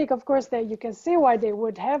 And I think, of course, that you can see why they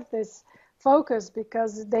would have this focus,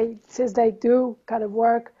 because since they do kind of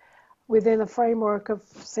work within a framework of,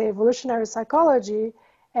 say, evolutionary psychology,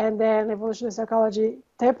 and then evolutionary psychology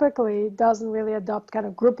typically doesn't really adopt kind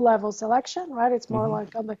of group level selection, right? It's more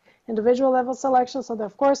like on the individual level selection. So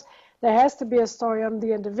of course, there has to be a story on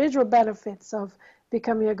the individual benefits of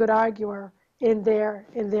becoming a good arguer in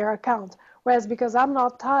their account. Whereas because I'm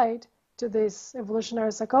not tied to this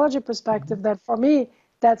evolutionary psychology perspective, that for me,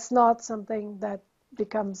 that's not something that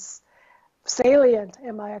becomes salient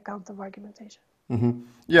in my account of argumentation.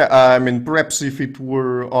 Yeah, perhaps if it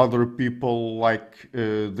were other people like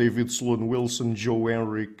David Sloan Wilson, Joe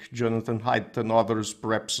Henrich, Jonathan Haidt, and others,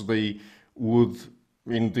 perhaps they would,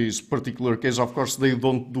 in this particular case, of course, they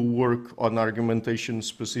don't do work on argumentation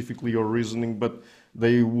specifically or reasoning, but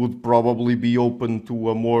they would probably be open to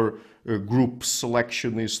a more group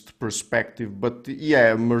selectionist perspective. But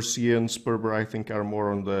yeah, Mercier and Sperber, I think, are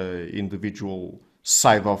more on the individual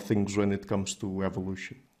side of things when it comes to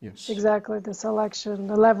evolution. Yes. Exactly, the selection,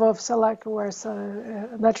 the level of where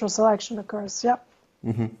natural selection occurs. Yeah.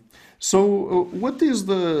 So, what is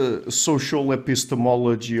the social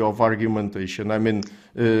epistemology of argumentation? I mean,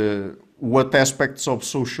 what aspects of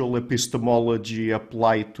social epistemology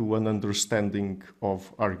apply to an understanding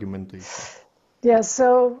of argumentation? Yeah,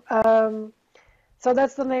 so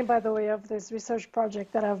that's the name, by the way, of this research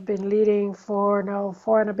project that I've been leading for now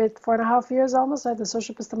 4.5 years almost, at the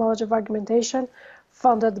Social Epistemology of Argumentation,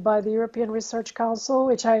 funded by the European Research Council,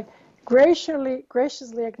 which I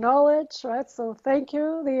graciously acknowledge, right? So thank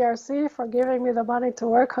you, the ERC, for giving me the money to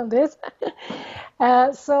work on this.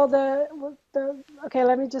 Okay,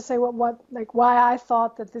 let me just say why I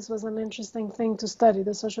thought that this was an interesting thing to study,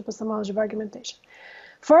 the social epistemology of argumentation.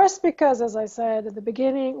 First, because, as I said at the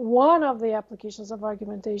beginning, one of the applications of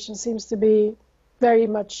argumentation seems to be very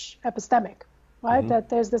much epistemic, right? That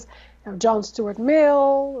there's this John Stuart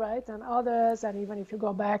Mill, right, and others, and even if you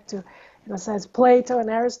go back to, in a sense, Plato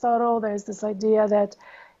and Aristotle, there's this idea that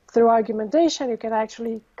through argumentation you can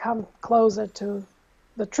actually come closer to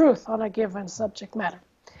the truth on a given subject matter.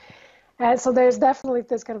 And so there's definitely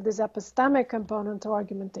this kind of this epistemic component to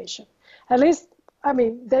argumentation. At least, I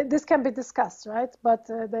mean, this can be discussed, right? But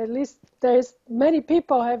at least there's many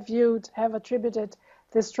people have attributed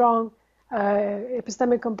this strong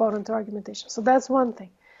epistemic component to argumentation. So that's one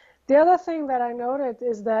thing. The other thing that I noted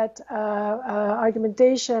is that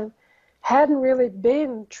argumentation hadn't really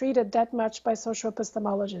been treated that much by social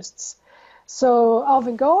epistemologists. So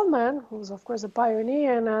Alvin Goldman, who's of course a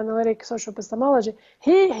pioneer in analytic social epistemology,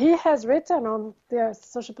 he has written on the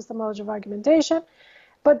social epistemology of argumentation,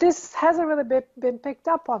 but this hasn't really been picked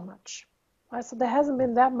up on much. Right? So there hasn't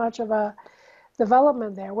been that much of a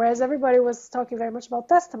development there, whereas everybody was talking very much about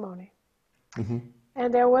testimony.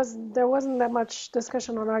 And there wasn't that much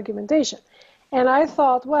discussion on argumentation. And I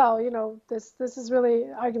thought, well, this is really,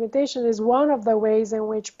 argumentation is one of the ways in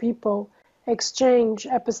which people exchange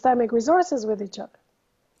epistemic resources with each other.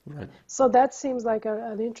 Right. So that seems like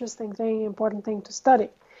an interesting thing, important thing to study.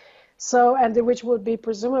 So, and which would be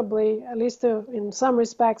presumably, at least in some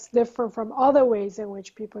respects, different from other ways in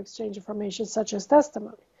which people exchange information, such as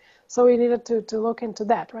testimony. So we needed to look into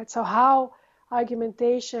that, right? So how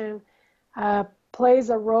argumentation plays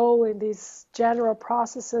a role in these general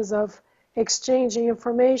processes of exchanging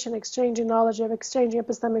information, exchanging knowledge, of exchanging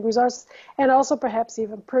epistemic resources, and also perhaps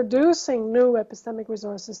even producing new epistemic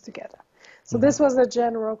resources together. So this was the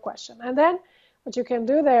general question. And then what you can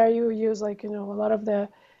do there, you use a lot of the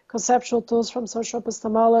conceptual tools from social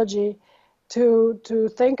epistemology to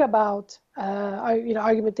think about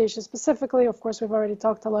argumentation specifically. Of course, we've already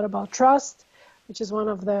talked a lot about trust, which is one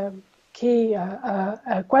of the key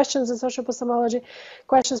questions in social epistemology.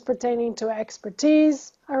 Questions pertaining to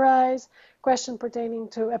expertise arise. Questions pertaining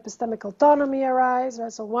to epistemic autonomy arise.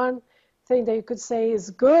 Right? So one thing that you could say is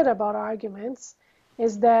good about arguments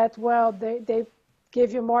is that, well, they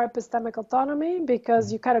give you more epistemic autonomy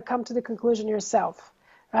because you kind of come to the conclusion yourself.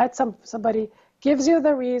 Right? Somebody gives you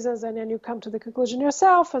the reasons and then you come to the conclusion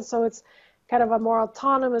yourself, and so it's kind of a more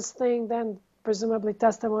autonomous thing than presumably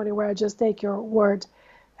testimony, where I just take your word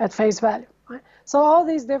at face value. Right? So all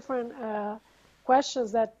these different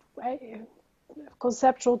questions, that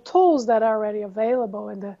conceptual tools that are already available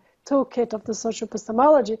in the toolkit of the social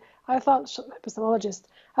epistemology, I thought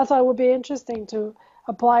it would be interesting to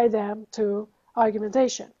apply them to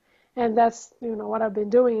argumentation, and that's what I've been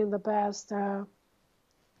doing in the past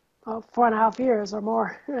 4.5 years or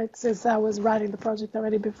more, right, since I was writing the project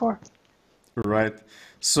already before. Right.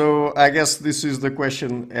 So I guess this is the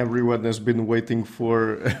question everyone has been waiting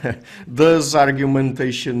for. Does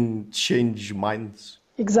argumentation change minds?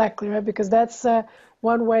 Exactly, right? Because that's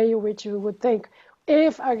one way in which you would think,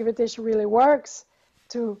 if argumentation really works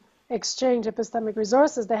to exchange epistemic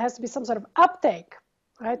resources, there has to be some sort of uptake,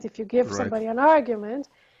 right? If you give somebody an argument,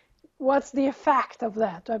 what's the effect of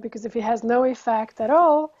that, right? Because if it has no effect at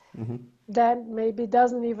all, then maybe it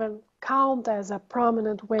doesn't even count as a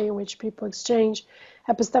prominent way in which people exchange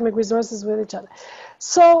epistemic resources with each other.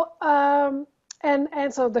 So,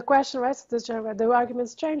 and so the question, right, do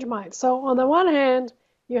arguments change minds? So on the one hand,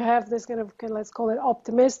 you have this kind of, let's call it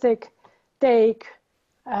optimistic take,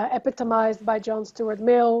 epitomized by John Stuart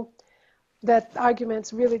Mill, that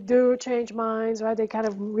arguments really do change minds, right? They kind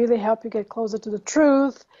of really help you get closer to the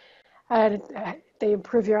truth, and they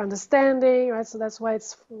improve your understanding, right? So that's why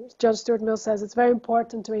John Stuart Mill says it's very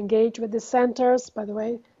important to engage with dissenters. By the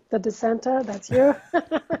way, the dissenter, that's you.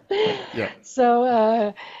 Yeah.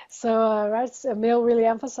 So Mill really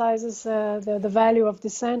emphasizes the value of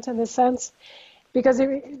dissent in this sense, because he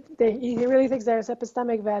really thinks there's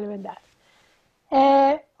epistemic value in that.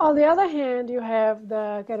 On the other hand, you have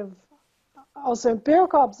the kind of also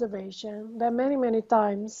empirical observation that many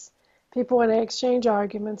times people, when they exchange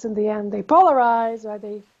arguments, in the end, they polarize, right?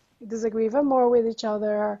 They disagree even more with each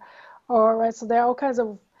other, or right? So there are all kinds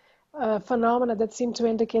of phenomena that seem to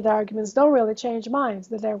indicate that arguments don't really change minds,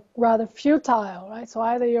 that they're rather futile, right? So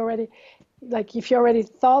either you already, like if you already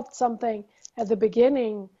thought something at the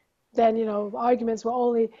beginning, then, you know, arguments will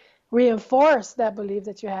only reinforce that belief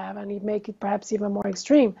that you have and make it perhaps even more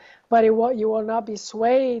extreme, but you will not be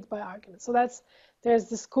swayed by arguments. So there's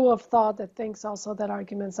this school of thought that thinks also that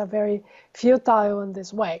arguments are very futile in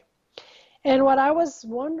this way. And what I was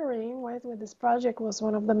wondering, right, with this project was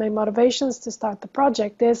one of the main motivations to start the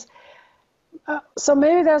project is, so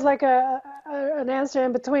maybe there's like an answer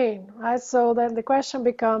in between, right? So then the question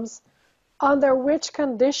becomes, under which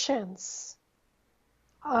conditions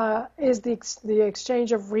is the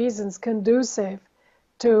exchange of reasons conducive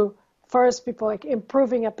to, first, people like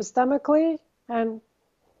improving epistemically and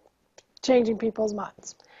changing people's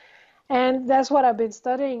minds? And that's what I've been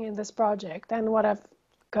studying in this project, and what I've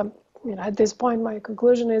come, you know, at this point, my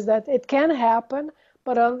conclusion is that it can happen,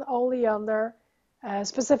 but only under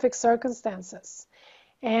specific circumstances.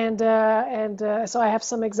 And so I have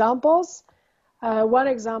some examples. One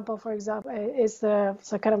example, for example, is the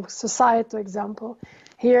kind of societal example.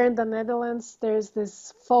 Here in the Netherlands, there's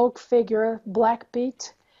this folk figure, Black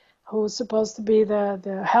Pete, who's supposed to be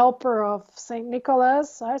the helper of Saint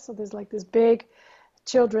Nicholas. Right? So there's like this big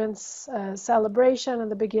children's celebration in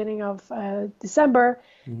the beginning of December.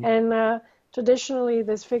 Mm-hmm. And traditionally,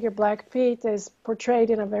 this figure, Black Pete, is portrayed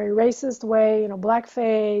in a very racist way, you know,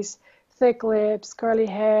 blackface, thick lips, curly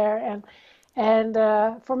hair, and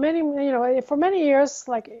for many years,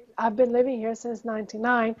 like I've been living here since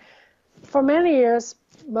 '99, for many years,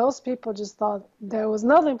 most people just thought there was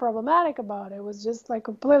nothing problematic about it. It was just like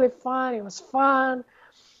completely fun. It was fun.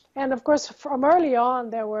 And of course, from early on,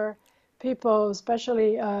 there were people,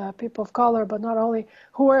 especially people of color, but not only,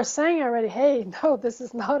 who were saying already, hey, no, this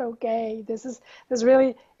is not okay. This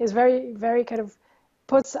really is very, very kind of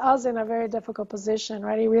puts us in a very difficult position,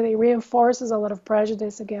 right? It really reinforces a lot of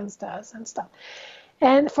prejudice against us and stuff.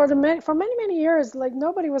 And for many years, like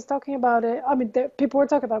nobody was talking about it. I mean, people were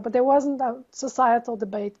talking about it, but there wasn't a societal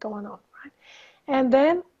debate going on, right? And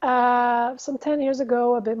then some 10 years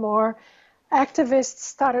ago, a bit more, activists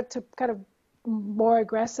started to kind of more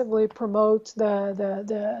aggressively promote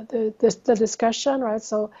the discussion, right?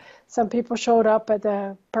 So some people showed up at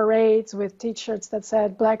the parades with T-shirts that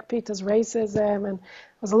said "Black Pete is racism," and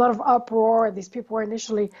there was a lot of uproar. These people were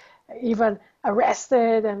initially even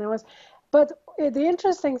arrested, and But the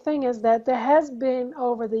interesting thing is that there has been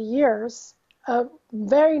over the years a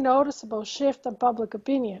very noticeable shift in public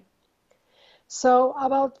opinion. So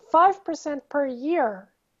about 5% per year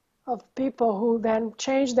of people who then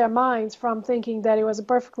changed their minds from thinking that it was a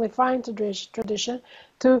perfectly fine tradition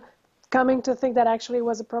to coming to think that actually it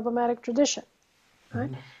was a problematic tradition,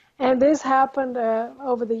 right? Mm-hmm. And this happened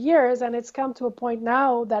over the years, and it's come to a point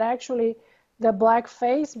now that actually the Black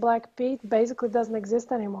Pete, basically doesn't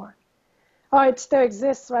exist anymore. Oh, it still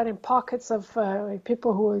exists, right, in pockets of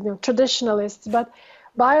people who are traditionalists, but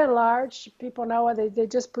by and large, people nowadays, they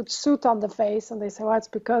just put soot on the face, and they say, well, it's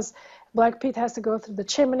because Black Pete has to go through the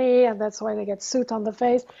chimney, and that's why they get soot on the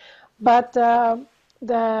face. But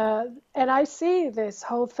and I see this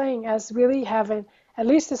whole thing as really having, at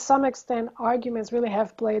least to some extent, arguments really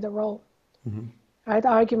have played a role. Mm-hmm. Right?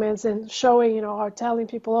 Arguments and showing, or telling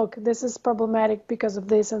people, look, this is problematic because of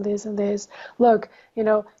this and this and this. Look,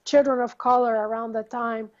 children of color around the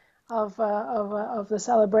time of the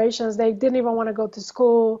celebrations, they didn't even want to go to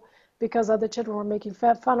school because other children were making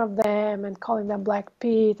fun of them and calling them Black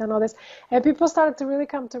Pete and all this. And people started to really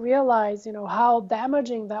come to realize, how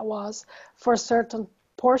damaging that was for certain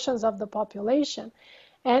portions of the population.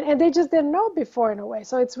 And they just didn't know before, in a way.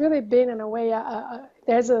 So it's really been, in a way,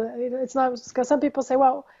 it's not, because some people say,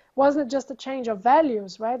 well, wasn't it just a change of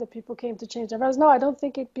values, right? That people came to change their values. No, I don't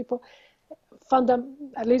think at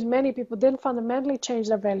least many people didn't fundamentally change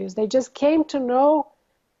their values. They just came to know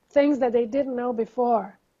things that they didn't know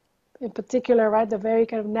before. In particular, right, the very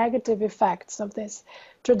kind of negative effects of this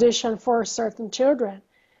tradition for certain children,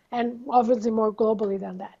 and obviously more globally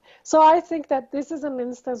than that. So I think that this is an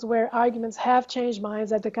instance where arguments have changed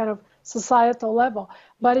minds at the kind of societal level.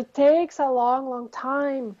 But it takes a long, long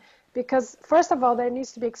time because, first of all, there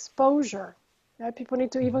needs to be exposure. Right? People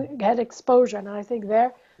need to even get exposure. And I think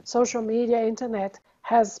there, social media, internet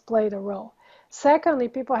has played a role. Secondly,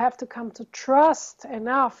 people have to come to trust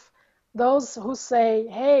enough those who say,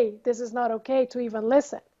 hey, this is not okay, to even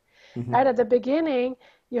listen. Mm-hmm. Right? At the beginning,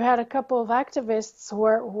 you had a couple of activists who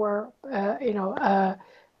were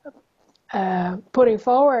putting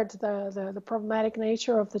forward the problematic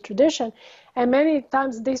nature of the tradition. And many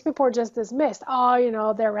times these people are just dismissed. Oh, you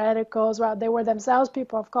know, they're radicals. Well, they were themselves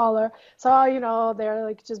people of color. So, you know, they're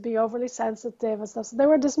like just being overly sensitive and stuff. So they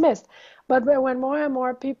were dismissed. But when more and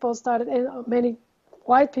more people started, and many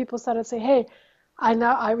white people started saying, hey,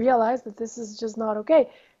 I realize that this is just not okay,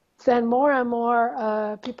 then more and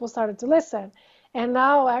more people started to listen. And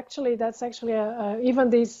now actually that's actually even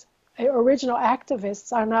these original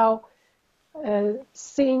activists are now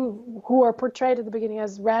seeing who are portrayed at the beginning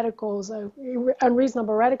as radicals,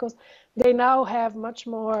 unreasonable radicals. They now have much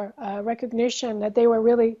more recognition that they were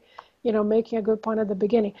really, you know, making a good point at the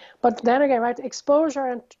beginning. But then again, right,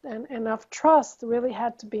 exposure and enough trust really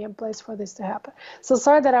had to be in place for this to happen. So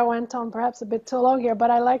sorry that I went on perhaps a bit too long here,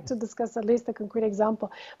 but I like to discuss at least a concrete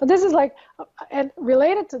example. But this is like, and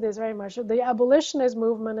related to this very much, the abolitionist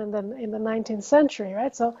movement in the 19th century,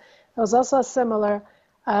 right? So it was also a similar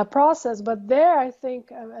process, but there I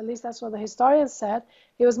think, at least that's what the historians said,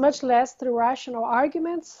 it was much less through rational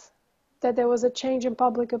arguments that there was a change in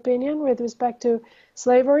public opinion with respect to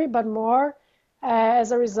slavery, but more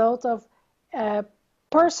as a result of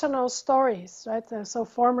personal stories, right? So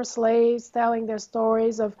former slaves telling their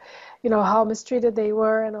stories of, you know, how mistreated they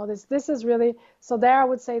were and all this. This is really, so there I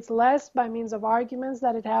would say it's less by means of arguments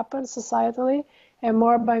that it happens societally and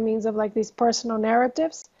more by means of like these personal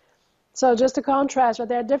narratives. So just to contrast, right,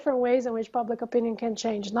 there are different ways in which public opinion can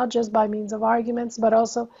change, not just by means of arguments, but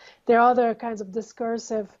also there are other kinds of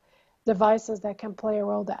discursive devices that can play a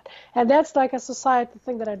role that. And that's like a society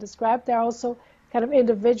thing that I described. There are also kind of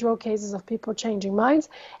individual cases of people changing minds.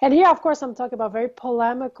 And here, of course, I'm talking about very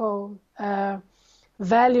polemical,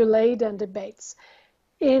 value-laden debates.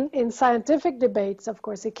 In scientific debates, of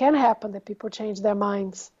course, it can happen that people change their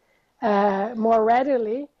minds more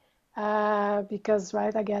readily, because,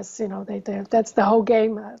 right, I guess, you know, that's the whole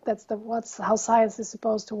game. That's how science is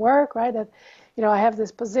supposed to work, right? That, you know, I have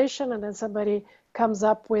this position, and then somebody comes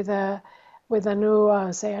up with a new,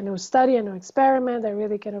 say, a new study, a new experiment that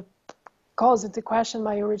really kind of calls into question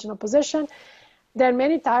my original position. Then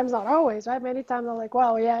many times, not always, right? Many times I'm like,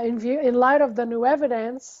 well, yeah, in light of the new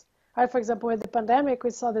evidence, right? For example, with the pandemic, we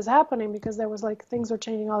saw this happening because there was like things were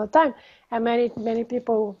changing all the time, and many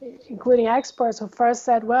people, including experts, who first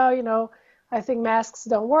said, well, you know, I think masks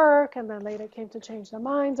don't work, and then later came to change their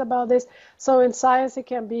minds about this. So in science, it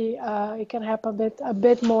can happen a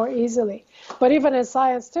bit more easily. But even in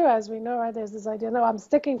science too, as we know, right, there's this idea, no, I'm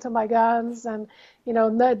sticking to my guns, and you know,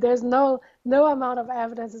 there's no amount of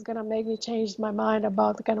evidence is going to make me change my mind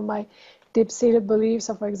about the kind of my deep-seated beliefs.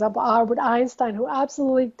 So, for example, Albert Einstein, who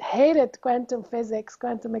absolutely hated quantum physics,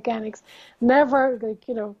 quantum mechanics, never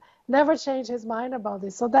changed his mind about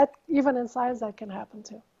this. So that even in science, that can happen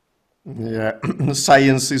too. Yeah,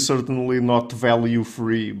 science is certainly not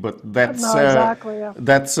value-free, but that's exactly, yeah.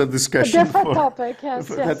 That's a discussion. A different topic, yes.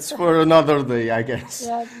 That's for another day, I guess.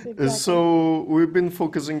 Yes, exactly. So we've been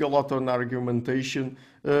focusing a lot on argumentation.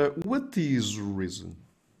 What is reason?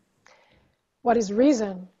 What is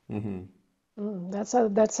reason? Mm-hmm.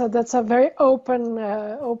 That's a very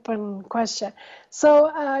open question.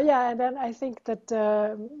 So and then I think that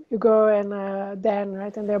Hugo and Dan,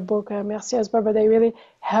 right, in their book Mercier and Sperber, they really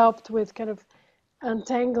helped with kind of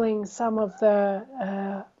untangling some of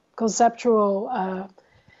the conceptual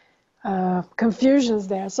confusions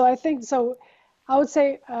there. So I think I would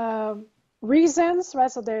say reasons,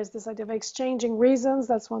 right? So there's this idea of exchanging reasons.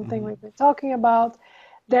 That's one thing we've been talking about.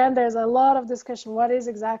 Then there's a lot of discussion. What is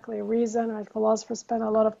exactly a reason? Right? Philosophers spend a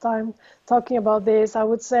lot of time talking about this. I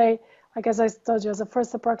would say, like as I told you, as a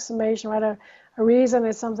first approximation, right, a reason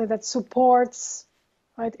is something that supports,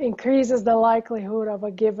 right, increases the likelihood of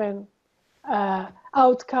a given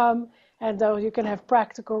outcome. And you can have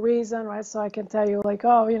practical reason, right? So I can tell you, like,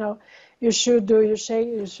 oh, you know, you should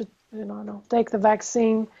take the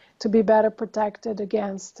vaccine to be better protected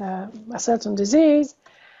against a certain disease.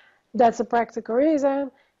 That's a practical reason.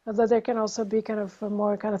 Although there can also be kind of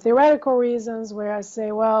more kind of theoretical reasons where I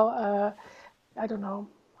say, well, I don't know,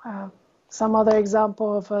 some other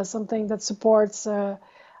example of something that supports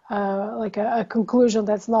like a conclusion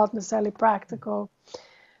that's not necessarily practical.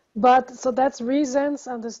 But so that's reasons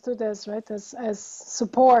understood as, right, as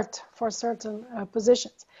support for certain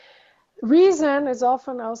positions. Reason is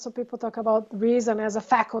often also, people talk about reason as a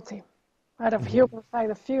faculty, right, of human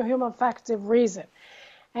facultative reason.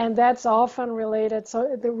 And that's often related.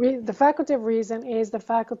 So the faculty of reason is the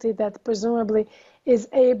faculty that presumably is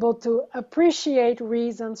able to appreciate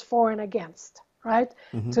reasons for and against, right?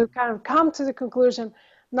 To kind of come to the conclusions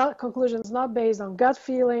not based on gut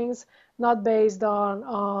feelings, not based on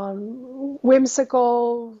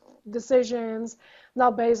whimsical decisions,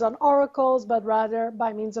 not based on oracles, but rather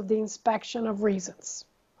by means of the inspection of reasons,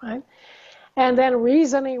 right? And then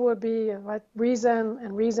reasoning would be, right,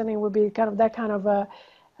 reasoning would be kind of that kind of a,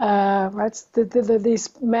 right,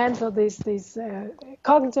 these mental, these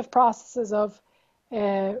cognitive processes of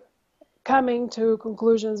coming to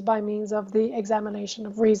conclusions by means of the examination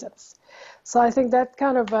of reasons. So I think that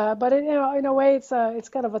kind of, but it, in a way, it's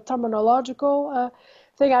kind of a terminological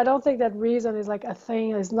thing. I don't think that reason is like a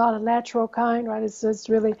thing. It's not a natural kind, right? It's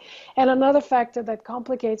really, and another factor that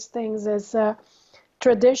complicates things is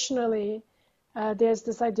traditionally there's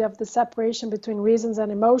this idea of the separation between reasons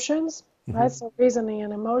and emotions, right? So reasoning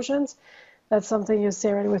and emotions. That's something you see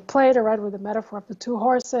already with Plato, right? With the metaphor of the two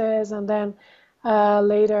horses, and then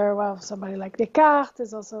later, well, somebody like Descartes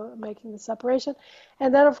is also making the separation.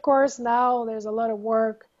 And then, of course, now there's a lot of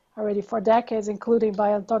work already for decades, including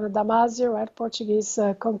by Antonio Damasio, right, Portuguese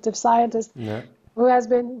cognitive scientist, who has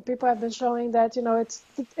been, people have been showing that, you know,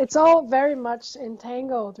 it's all very much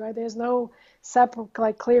entangled, right? There's no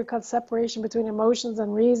like clear-cut separation between emotions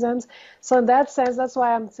and reasons. So in that sense, that's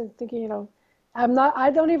why I'm thinking, you know,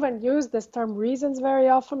 I don't even use this term reasons very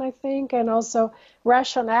often, I think, and also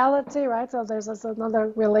rationality, right? So there's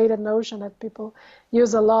another related notion that people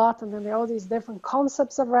use a lot, and then there are all these different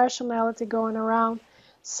concepts of rationality going around.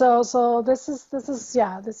 So this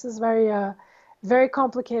is very very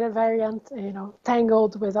complicated, very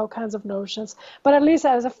tangled with all kinds of notions. But at least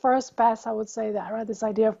as a first pass, I would say that, right? This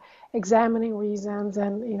idea of examining reasons,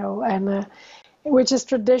 and which is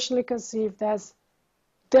traditionally conceived as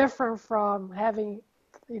different from having,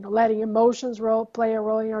 letting emotions play a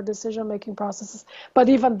role in your decision-making processes. But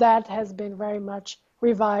even that has been very much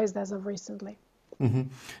revised as of recently. Mm-hmm.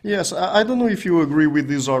 Yes, I don't know if you agree with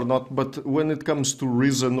this or not, but when it comes to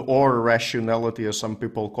reason or rationality, as some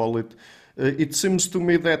people call it, it seems to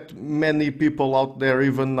me that many people out there,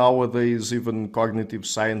 even nowadays, even cognitive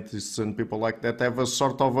scientists and people like that, have a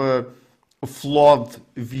sort of a flawed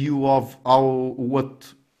view of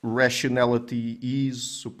what rationality is,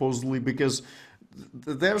 supposedly, because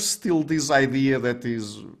there's still this idea that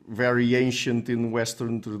is very ancient in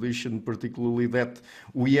Western tradition, particularly that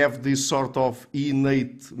we have this sort of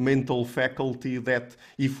innate mental faculty that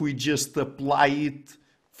if we just apply it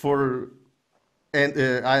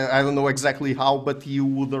I don't know exactly how, but you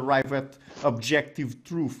would arrive at objective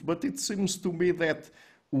truth. But it seems to me that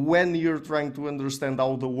when you're trying to understand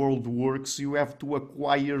how the world works, you have to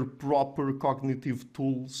acquire proper cognitive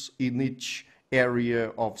tools in each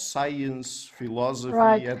area of science, philosophy,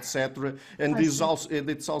 Right. etc. And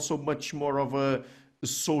it's also much more of a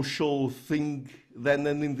social thing than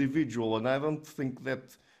an individual. And I don't think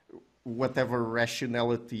that whatever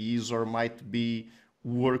rationality is or might be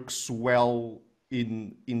works well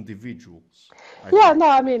in individuals. No,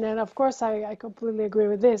 I mean, and of course I completely agree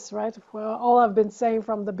with this, right? Well, all I've been saying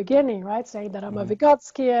from the beginning, right? Saying that I'm a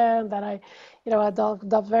Vygotskian, that I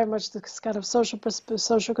adopt very much this kind of social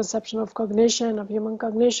conception of cognition, of human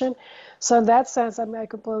cognition. So in that sense, I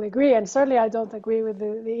completely agree. And certainly I don't agree with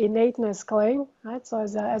the innateness claim, right? So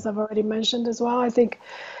as I've already mentioned as well, I think,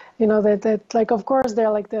 that like, of course,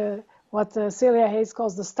 they're like what Celia Hayes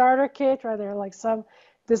calls the starter kit, right? They're like some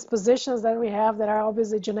dispositions that we have that are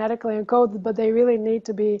obviously genetically encoded, but they really need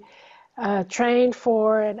to be trained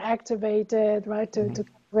for and activated, right, to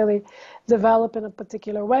really develop in a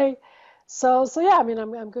particular way. So yeah, I mean,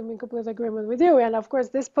 I'm in complete agreement with you. And of course,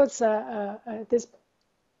 this puts there's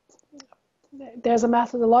a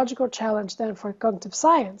methodological challenge then for cognitive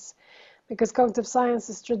science, because cognitive science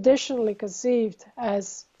is traditionally conceived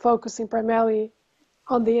as focusing primarily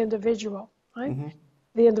on the individual, right?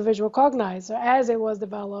 The individual cognizer as it was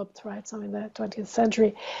developed, right? So in the 20th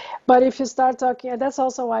century. But if you start talking, and that's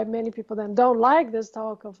also why many people then don't like this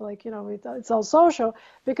talk of like, it's all social,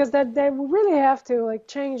 because that they really have to like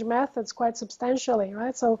change methods quite substantially,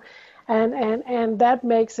 right? So, and that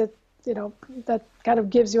makes it, that kind of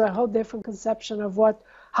gives you a whole different conception of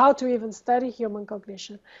how to even study human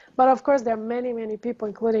cognition. But of course, there are many, many people,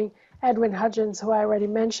 including Edwin Hutchins, who I already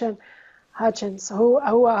mentioned, who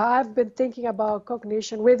have been thinking about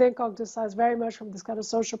cognition within cognitive science very much from this kind of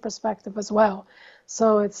social perspective as well.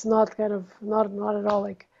 So it's not at all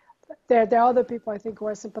like there are other people I think who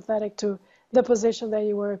are sympathetic to the position that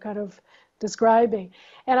you were kind of describing.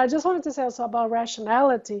 And I just wanted to say also about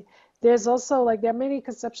rationality. There's also like there are many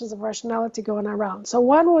conceptions of rationality going around. So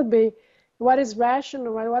one would be, what is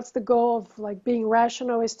rational, right? What's the goal of like being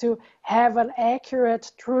rational is to have an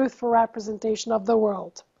accurate, truthful representation of the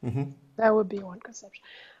world. That would be one conception.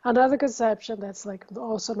 Another conception that's like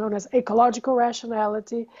also known as ecological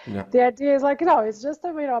rationality. Yeah. The idea is like, it's just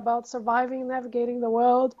about surviving, navigating the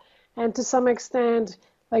world, and to some extent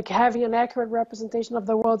like having an accurate representation of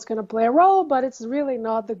the world is going to play a role, but it's really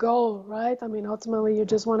not the goal, right? I mean, ultimately, you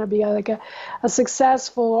just want to be like a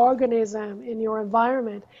successful organism in your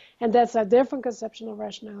environment, and that's a different conception of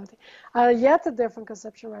rationality. Yet a different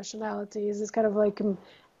conception of rationality is this kind of like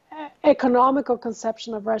economical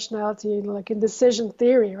conception of rationality, like in decision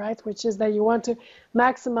theory, right? Which is that you want to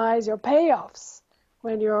maximize your payoffs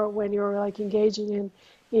when you're like engaging in,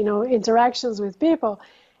 interactions with people.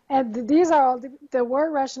 And these are all, the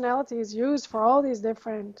word rationality is used for all these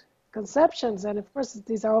different conceptions. And of course,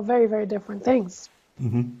 these are all very, very different things.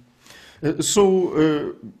 Mm-hmm.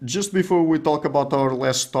 Just before we talk about our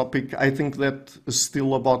last topic, I think that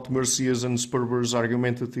still about Mercier's and Sperber's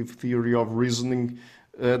argumentative theory of reasoning,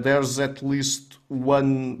 there's at least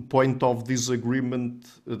one point of disagreement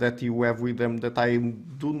that you have with them that I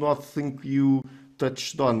do not think you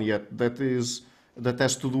touched on yet. That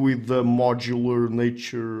has to do with the modular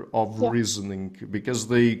nature of reasoning, because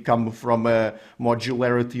they come from a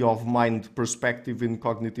modularity of mind perspective in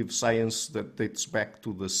cognitive science that dates back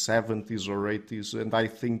to the 70s or 80s, and I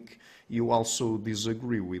think you also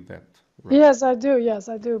disagree with that. Right? Yes, I do. Yes,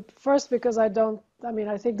 I do. First, because I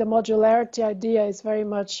think the modularity idea is very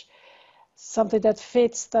much something that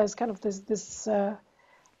fits. There's kind of this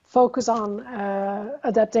focus on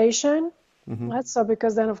adaptation. Mm-hmm. Right? So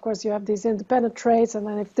because then, of course, you have these independent traits, and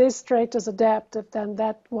then if this trait is adaptive, then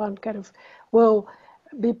that one kind of will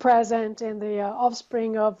be present in the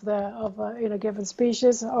offspring of a given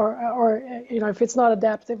species, or if it's not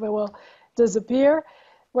adaptive, it will disappear.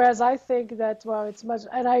 Whereas I think that, well, it's much,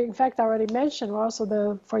 and I in fact already mentioned also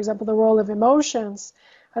for example, the role of emotions.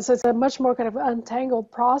 And so it's a much more kind of untangled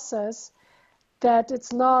process, that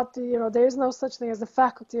it's not, there is no such thing as the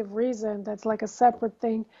faculty of reason that's like a separate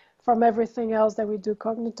thing from everything else that we do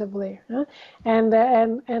cognitively,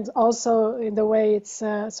 and also in the way it's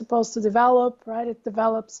supposed to develop, right? It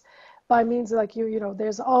develops by means like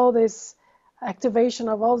there's all this activation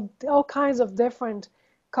of all kinds of different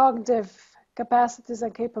cognitive capacities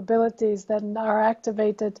and capabilities that are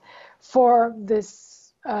activated for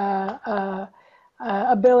this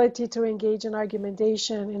ability to engage in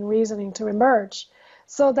argumentation and reasoning to emerge.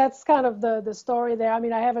 So that's kind of the story there. I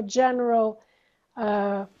mean, I have a general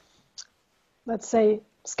let's say,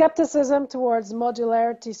 skepticism towards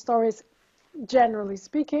modularity stories, generally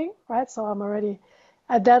speaking, right? So I'm already,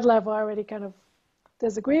 at that level, I already kind of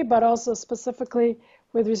disagree, but also specifically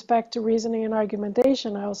with respect to reasoning and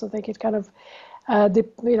argumentation, I also think it kind of,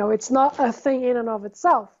 it's not a thing in and of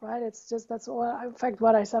itself, right? It's just, in fact,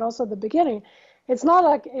 what I said also at the beginning, it's not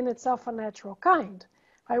like in itself a natural kind,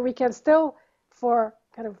 right? We can still, for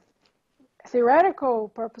kind of theoretical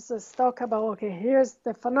purposes, talk about, okay, here's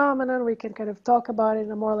the phenomenon, we can kind of talk about it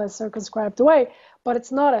in a more or less circumscribed way, but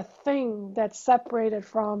it's not a thing that's separated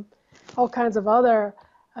from all kinds of other,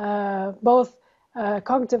 both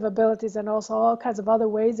cognitive abilities and also all kinds of other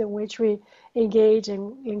ways in which we engage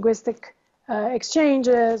in linguistic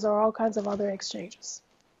exchanges or all kinds of other exchanges.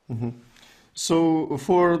 Mm-hmm. So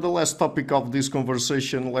for the last topic of this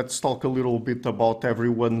conversation, let's talk a little bit about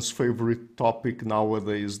everyone's favorite topic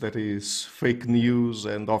nowadays, that is fake news.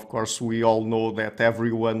 And of course, we all know that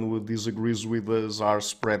everyone who disagrees with us are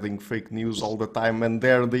spreading fake news all the time, and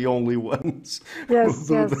they're the only ones yes,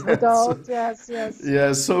 who do yes, that. We don't. Yes, yes.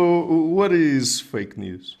 Yeah, so what is fake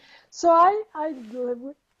news? So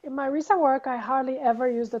in my recent work, I hardly ever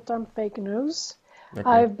use the term fake news. Okay.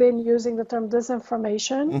 I've been using the term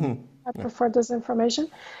disinformation. Mm-hmm. I prefer disinformation,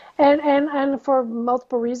 and for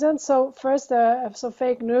multiple reasons. So first, so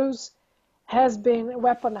fake news has been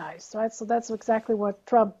weaponized, right? So that's exactly what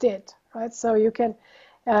Trump did, right? So you can,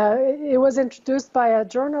 it was introduced by a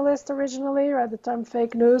journalist originally, right? The term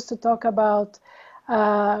fake news to talk about,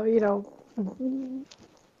 websites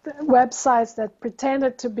that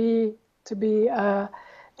pretended to be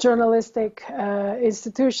journalistic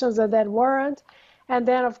institutions that then weren't. And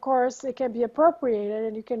then, of course, it can be appropriated,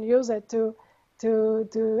 and you can use it to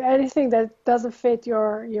anything that doesn't fit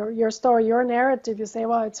your story, your narrative. You say,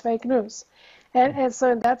 well, it's fake news, and so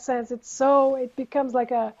in that sense, it becomes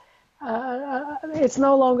like it's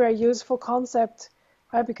no longer a useful concept,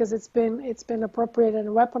 right? Because it's been appropriated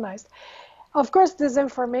and weaponized. Of course,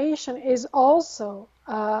 disinformation is also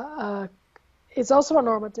it's also a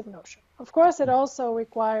normative notion. Of course, it also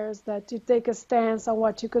requires that you take a stance on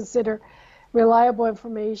what you consider reliable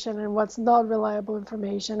information and what's not reliable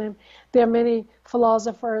information. And there are many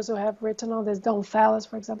philosophers who have written on this. Don Fallis,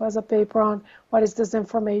 for example, has a paper on what is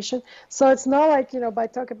disinformation. So it's not like, by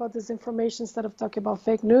talking about disinformation instead of talking about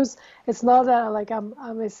fake news, it's not that like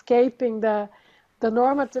I'm escaping the the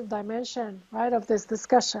normative dimension, right, of this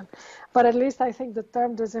discussion. But at least I think the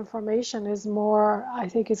term disinformation is more, I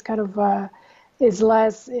think it's kind of, is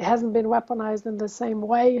less, it hasn't been weaponized in the same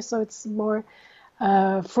way, so it's more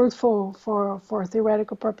fruitful for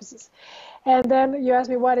theoretical purposes. And then you asked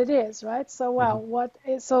me what it is, right? So, well, what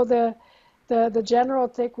is, so the general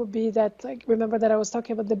take would be that, like, remember that I was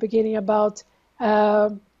talking about the beginning about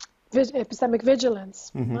epistemic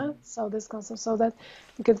vigilance. Right? So this concept, so that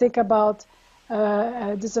you can think about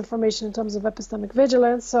disinformation in terms of epistemic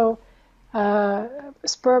vigilance. So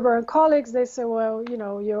Sperber and colleagues, they say, well, you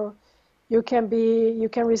know, you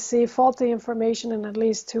can receive faulty information in at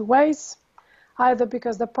least two ways, either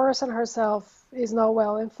because the person herself is not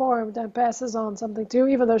well informed and passes on something to you,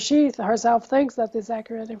 even though she herself thinks that is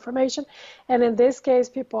accurate information. And in this case,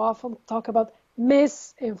 people often talk about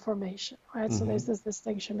misinformation, right? So there's this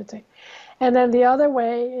distinction between. And then the other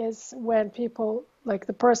way is when people, like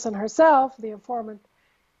the person herself, the informant,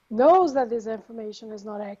 knows that this information is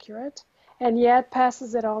not accurate and yet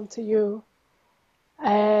passes it on to you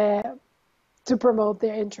to promote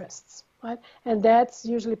their interests, right? And that's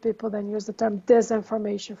usually people then use the term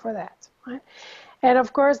disinformation for that, right? And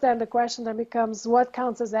of course, then the question then becomes what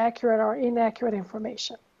counts as accurate or inaccurate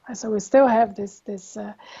information. And so we still have this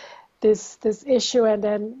issue, and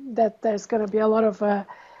then that there's going to be a lot of,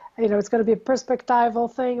 you know, it's going to be a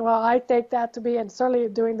perspectival thing. Well, I take that to be, and certainly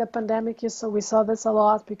during the pandemic, so we saw this a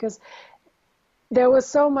lot because there was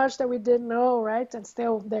so much that we didn't know, right? And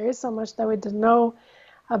still there is so much that we didn't know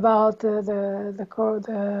about the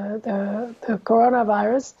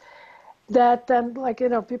coronavirus, that then, like, you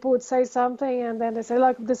know, people would say something and then they say,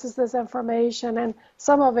 look, this is this information, and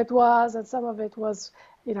some of it was, and some of it was,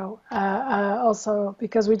 you know, also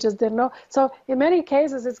because we just didn't know. So in many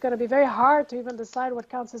cases, it's going to be very hard to even decide what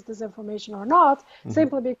counts as disinformation or not,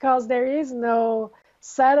 simply because there is no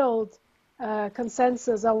settled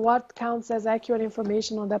consensus on what counts as accurate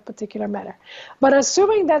information on that particular matter. But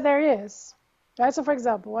assuming that there is, right? So for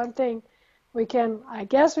example, one thing I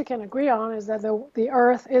guess we can agree on is that the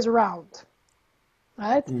Earth is round,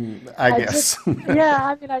 right? I guess. Yeah,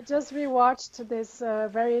 I mean, I just rewatched this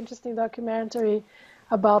very interesting documentary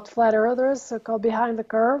about flat earthers called Behind the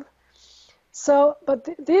Curve. So, but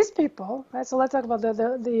these people, right? So let's talk about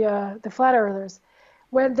the flat earthers.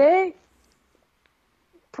 When they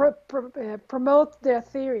promote their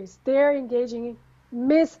theories, they're engaging in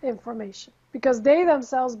misinformation because they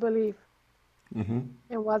themselves believe in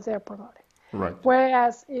what they're promoting. Right.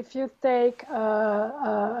 Whereas if you take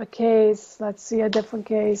a case, let's see a different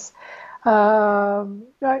case,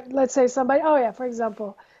 right, let's say somebody, for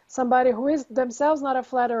example, somebody who is themselves not a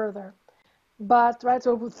flat earther, but, right,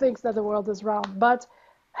 so who thinks that the world is round, but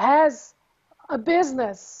has a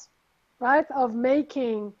business, right, of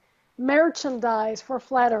making merchandise for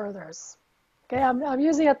flat earthers. Okay, I'm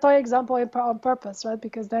using a toy example on purpose, right,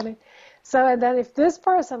 because then and then if this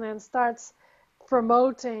person then starts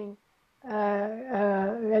promoting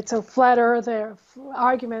so flat earther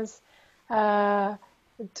arguments to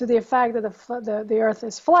the effect that the Earth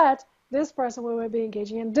is flat, this person will be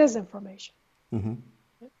engaging in disinformation.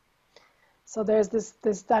 So there's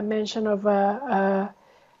this dimension of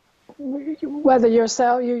whether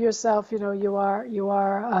you yourself, you know, you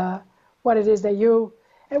are what it is that you,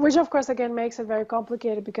 which of course again makes it very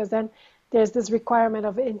complicated because then there's this requirement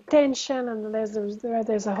of intention, and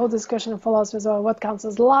there's a whole discussion in philosophy as well. What counts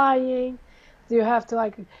as lying? Do you have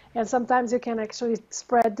to and sometimes you can actually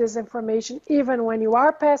spread disinformation even when you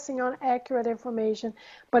are passing on accurate information,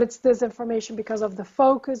 but it's disinformation because of the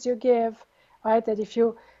focus you give, right? That if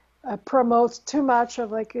you promote too much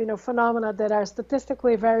of phenomena that are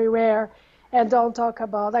statistically very rare and don't talk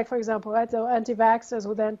about, like for example, right, the anti-vaxxers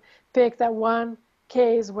who then pick that one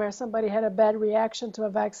case where somebody had a bad reaction to a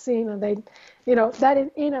vaccine, and they,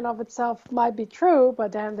 that in and of itself might be true,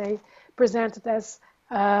 but then they present it as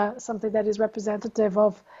something that is representative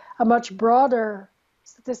of a much broader,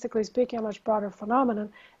 statistically speaking, a much broader phenomenon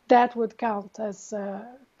that would count as,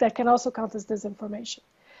 that can also count as disinformation.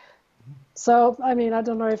 So, I mean, I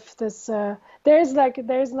don't know if this, there's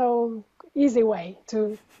no easy way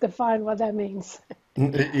to define what that means.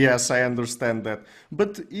 Yes, I understand that.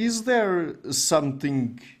 But is there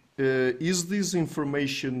something, is this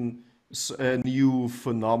information a new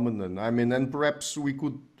phenomenon? I mean, and perhaps we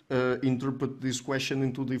could interpret this question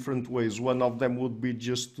in two different ways. One of them would be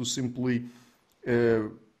just to simply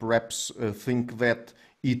perhaps think that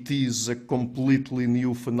it is a completely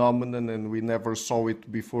new phenomenon and we never saw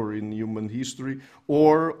it before in human history.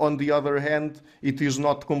 Or, on the other hand, it is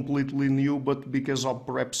not completely new, but because of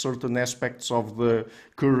perhaps certain aspects of the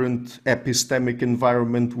current epistemic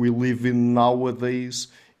environment we live in nowadays,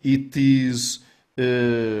 it is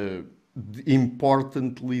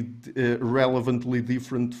importantly, relevantly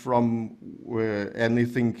different from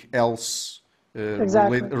anything else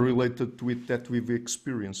Exactly. related to it that we've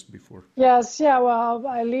experienced before. Yes, yeah, well,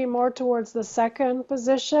 I lean more towards the second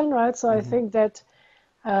position, right? So I think that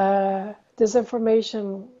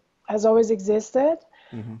disinformation has always existed.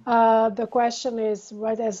 The question is,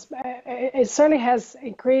 right, it certainly has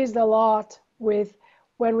increased a lot with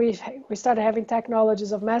when we started having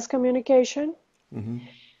technologies of mass communication,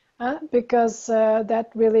 because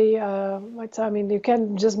that really, I mean, you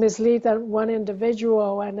can just mislead that one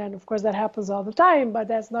individual, and then of course that happens all the time, but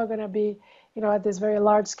that's not going to be, at this very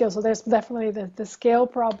large scale. So there's definitely the scale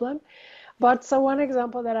problem. But so one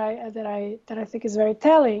example that I think is very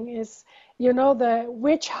telling is, the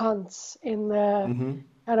witch hunts in the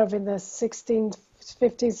kind of in the 16th,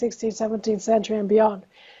 15th, 16th, 17th century and beyond.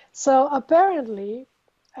 So apparently,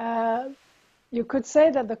 you could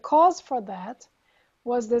say that the cause for that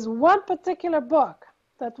was this one particular book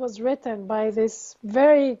that was written by this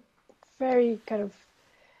very, very kind of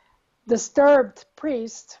disturbed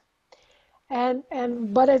priest.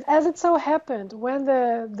 But as it so happened, when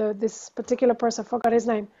this particular person, I forgot his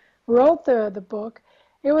name, wrote the book,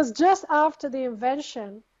 it was just after the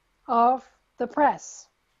invention of the press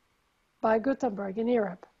by Gutenberg in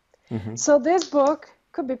Europe. So this book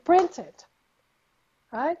could be printed,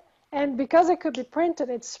 right? And because it could be printed,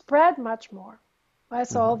 it spread much more. Right?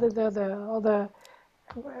 So all the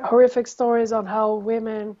horrific stories on how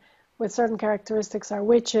women with certain characteristics are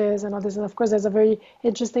witches and all this, and of course there's a very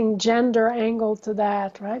interesting gender angle to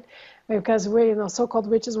that, right? Because so-called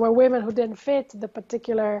witches were women who didn't fit the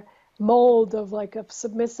particular mold of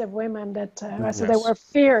submissive women that so they were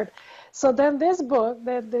feared. So then this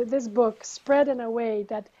book spread in a way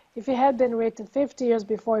that if it had been written 50 years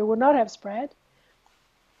before, it would not have spread,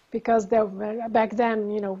 because back then,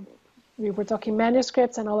 we were talking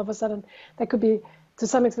manuscripts, and all of a sudden there could be, to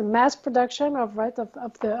some extent, mass production of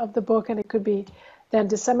the book, and it could be then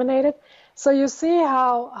disseminated. So you see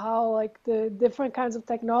how the different kinds of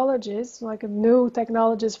technologies, new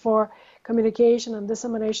technologies for communication and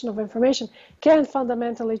dissemination of information, can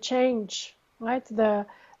fundamentally change, right, the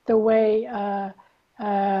way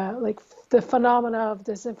the phenomena of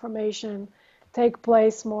disinformation take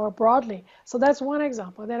place more broadly. So that's one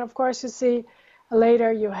example. Then of course you see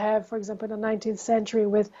later you have, for example, in the 19th century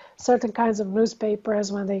with certain kinds of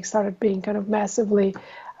newspapers when they started being kind of massively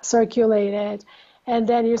circulated. And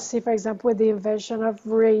then you see, for example, with the invention of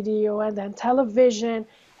radio and then television,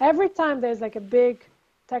 every time there's a big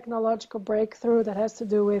technological breakthrough that has to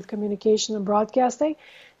do with communication and broadcasting,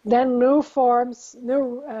 then new forms,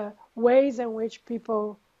 new ways in which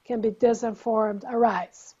people can be disinformed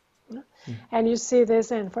arise. And you see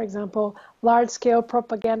this in, for example, large-scale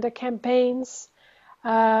propaganda campaigns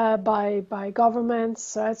by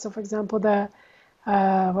governments. Right? So, for example,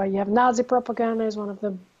 where you have Nazi propaganda is one of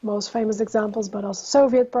the most famous examples, but also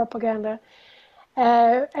Soviet propaganda.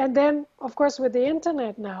 And then, of course, with the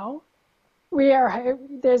internet now,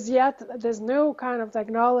 there's new kind of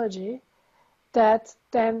technology that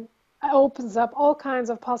then opens up all kinds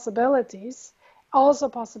of possibilities, also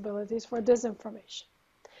possibilities for disinformation.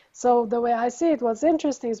 So the way I see it, what's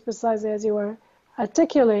interesting is precisely as you were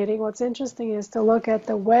articulating, what's interesting is to look at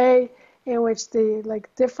the way in which the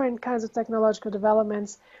different kinds of technological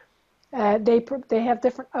developments, they have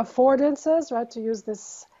different affordances, right? To use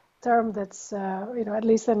this term that's, at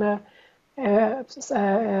least in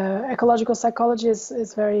ecological psychology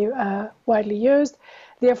is very widely used.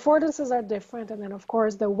 The affordances are different, and then of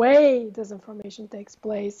course the way disinformation takes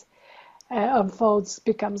place unfolds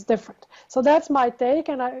becomes different. So that's my take,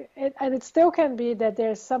 and it still can be that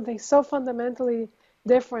there's something so fundamentally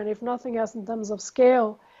different, if nothing else in terms of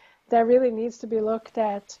scale, that really needs to be looked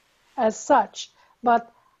at as such. But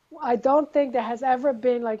I don't think there has ever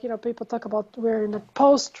been, people talk about we're in a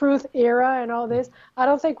post-truth era and all this. I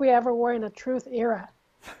don't think we ever were in a truth era.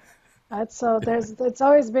 Right? So it's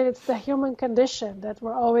always been, it's the human condition that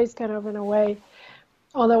we're always kind of in a way,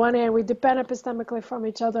 on the one hand, we depend epistemically from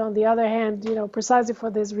each other. On the other hand, precisely for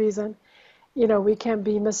this reason, we can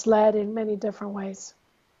be misled in many different ways.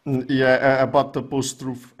 Yeah, about the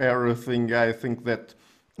post-truth era thing, I think that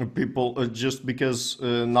people, just because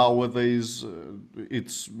nowadays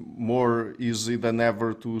it's more easy than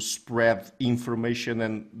ever to spread information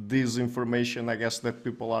and disinformation, I guess that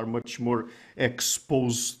people are much more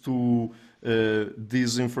exposed to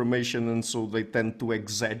disinformation, and so they tend to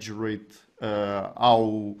exaggerate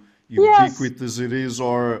how ubiquitous it is,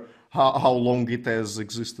 or how long it has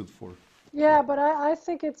existed for. Yeah, but I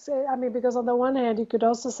think it's, because on the one hand, you could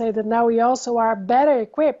also say that now we also are better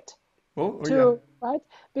equipped right?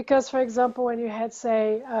 Because, for example, when you had,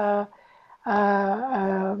 say,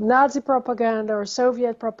 Nazi propaganda or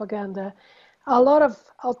Soviet propaganda, a lot of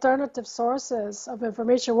alternative sources of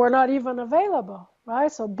information were not even available,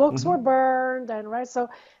 right? So books were burned, and right, so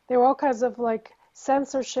there were all kinds of like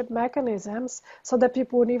censorship mechanisms so that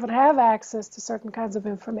people wouldn't even have access to certain kinds of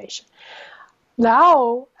information.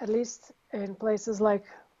 Now, at least in places like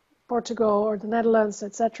Portugal or the Netherlands,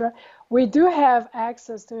 etc., we do have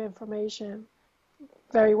access to information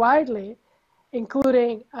very widely,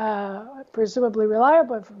 including presumably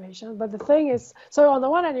reliable information. But the thing is, so on the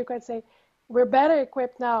one hand, you could say we're better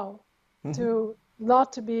equipped now to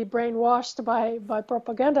not to be brainwashed by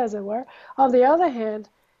propaganda, as it were. On the other hand,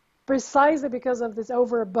 precisely because of this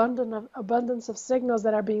abundance of signals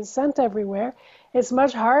that are being sent everywhere, it's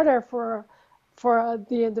much harder for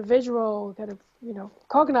the individual kind of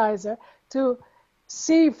cognizer to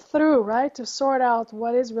sieve through, right, to sort out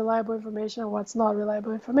what is reliable information and what's not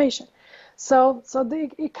reliable information. So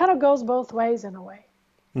it kind of goes both ways in a way.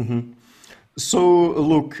 So,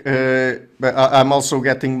 look, I'm also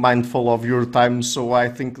getting mindful of your time, so I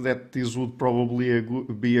think that this would probably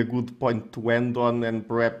be a good point to end on, and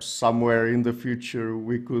perhaps somewhere in the future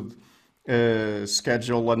we could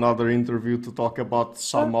schedule another interview to talk about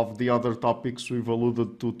some of the other topics we've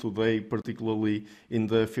alluded to today, particularly in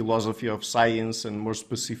the philosophy of science and more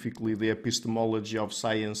specifically the epistemology of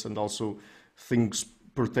science, and also things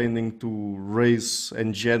pertaining to race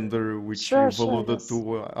and gender, which you've alluded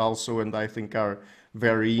to also, and I think are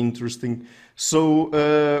very interesting.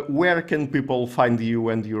 So where can people find you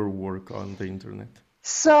and your work on the internet?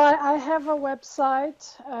 So I have a website,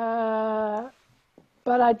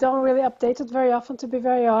 but I don't really update it very often, to be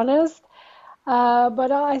very honest.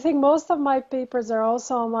 But I think most of my papers are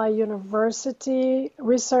also on my university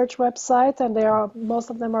research website, and most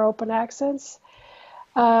of them are open access.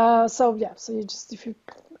 So you just,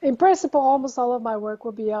 in principle, almost all of my work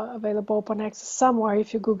will be available open access somewhere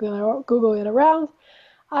if you Google it around.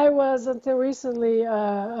 I was until recently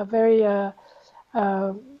a very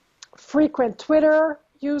frequent Twitter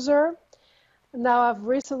user. Now I've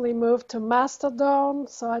recently moved to Mastodon,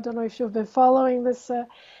 so I don't know if you've been following this.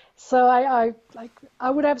 So I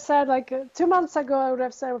would have said 2 months ago, I would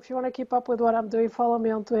have said, if you want to keep up with what I'm doing, follow me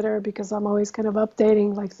on Twitter, because I'm always kind of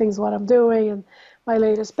updating what I'm doing and my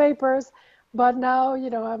latest papers. But now,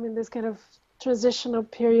 I'm in this kind of transitional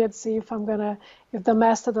period, see if the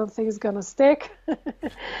Mastodon thing is gonna stick.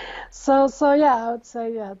 So yeah, I would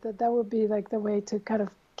say that would be like the way to kind of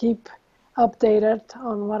keep updated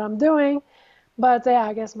on what I'm doing. But yeah,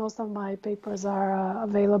 I guess most of my papers are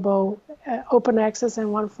available open access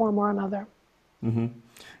in one form or another.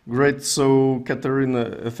 Great. So,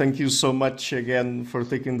 Catarina, thank you so much again for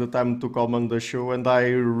taking the time to come on the show. And I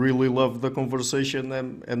really love the conversation,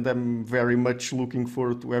 and I'm very much looking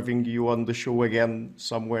forward to having you on the show again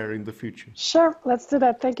somewhere in the future. Sure, let's do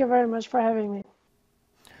that. Thank you very much for having me.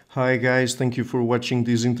 Hi guys, thank you for watching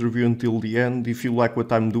this interview until the end. If you like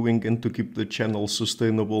what I'm doing and to keep the channel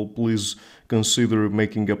sustainable, please consider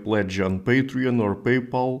making a pledge on Patreon or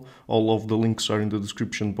PayPal. All of the links are in the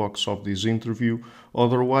description box of this interview.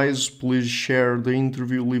 Otherwise, please share the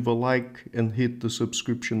interview, leave a like and hit the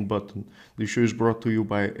subscription button. This show is brought to you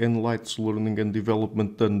by Enlights Learning and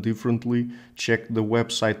Development Done Differently. Check the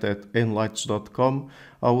website at enlights.com.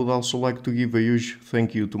 I would also like to give a huge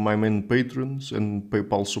thank you to my main patrons and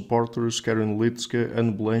PayPal supporters, Karen Litzke,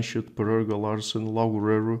 Anne Blanchett, Pererga Larsen, Lau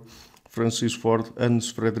Guerrero, Francis Ford,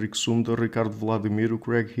 Hans Frederick Sunda, Ricardo Vladimiro,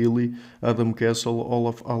 Craig Healy, Adam Kessel,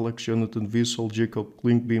 Olaf Alex, Jonathan Wissel, Jacob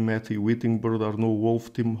Klinkby, Matthew Whittingbird, Arno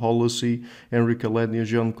Wolf, Tim Hollacy, Enrique Lenia,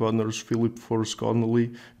 John Connors, Philip Force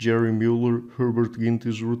Connolly, Jerry Mueller, Herbert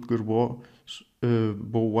Gintis, Rutger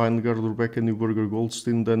Bo Weingard, Rebecca Newberger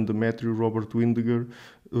Goldstein, Dan Demetrio, Robert Windiger,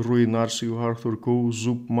 Rui Narcio, Arthur Coe,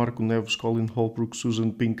 Zup, Marco Neves, Colin Holbrook,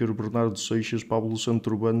 Susan Pinker, Bernardo Seixas, Pablo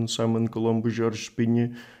Santurban, Simon Colombo, Jorge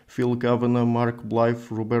Espinha, Phil Kavanagh, Mark Blythe,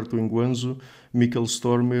 Roberto Inguanzo, Michael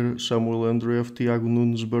Stormir, Samuel Andreev, Tiago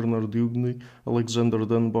Nunes, Bernard Dugny, Alexander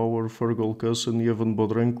Dunbauer, Fergal Cusson, Evan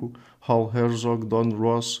Bodrenko, Hal Herzog, Don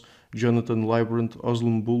Ross, Jonathan Librant,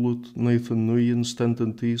 Oslem Bullitt, Nathan Nguyen,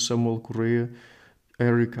 Stanton T, Samuel Correa,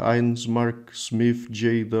 Eric Hines, Mark Smith,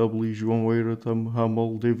 J.W., João Eira, Tom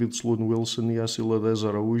Hummel, David Sloan Wilson, Yacila Dez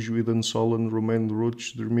Araújo, Eden Solon, Romain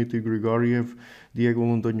Roach, Dmitry Grigoriev, Diego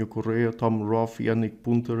Londoño Correa, Tom Roth, Yannick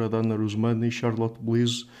Punter, Adana Rusmani, Charlotte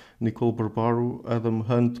Bliss, Nicole Barbaro, Adam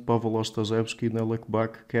Hunt, Pavel Ostaszewski, Nelek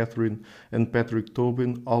Bach, Catherine and Patrick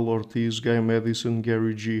Tobin, Al Ortiz, Guy Madison,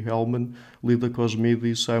 Gary G. Hellman, Lida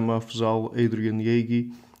Cosmidi, Saima Afzal, Adrian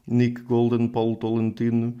Yegi, Nick Golden, Paulo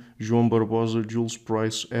Tolentino, João Barbosa, Jules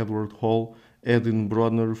Price, Edward Hall, Edin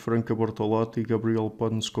Bronner, Franca Bortolotti, Gabriel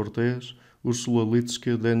Pons Cortez, Ursula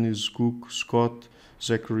Litska, Dennis Cook, Scott,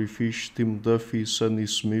 Zachary Fish, Tim Duffy, Sonny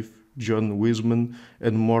Smith, John Wiseman,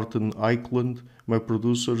 and Morten Eichland. My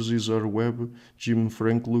producers Isar Webb, Jim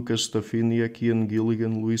Frank, Lucas Stafiniak, Ian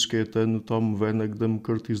Gilligan, Luís Caetano, Tom Van Agdam,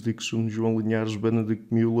 Curtis Dixon, João Linhares,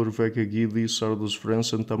 Benedict Mueller, Vega Guidi, Sardas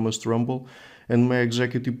France, and Thomas Trumbull, and my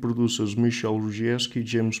executive producers Michel Rugieski,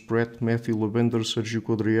 James Pratt, Matthew Lavender, Sergio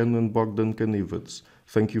Codriano, and Bogdan Kanivets.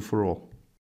 Thank you for all.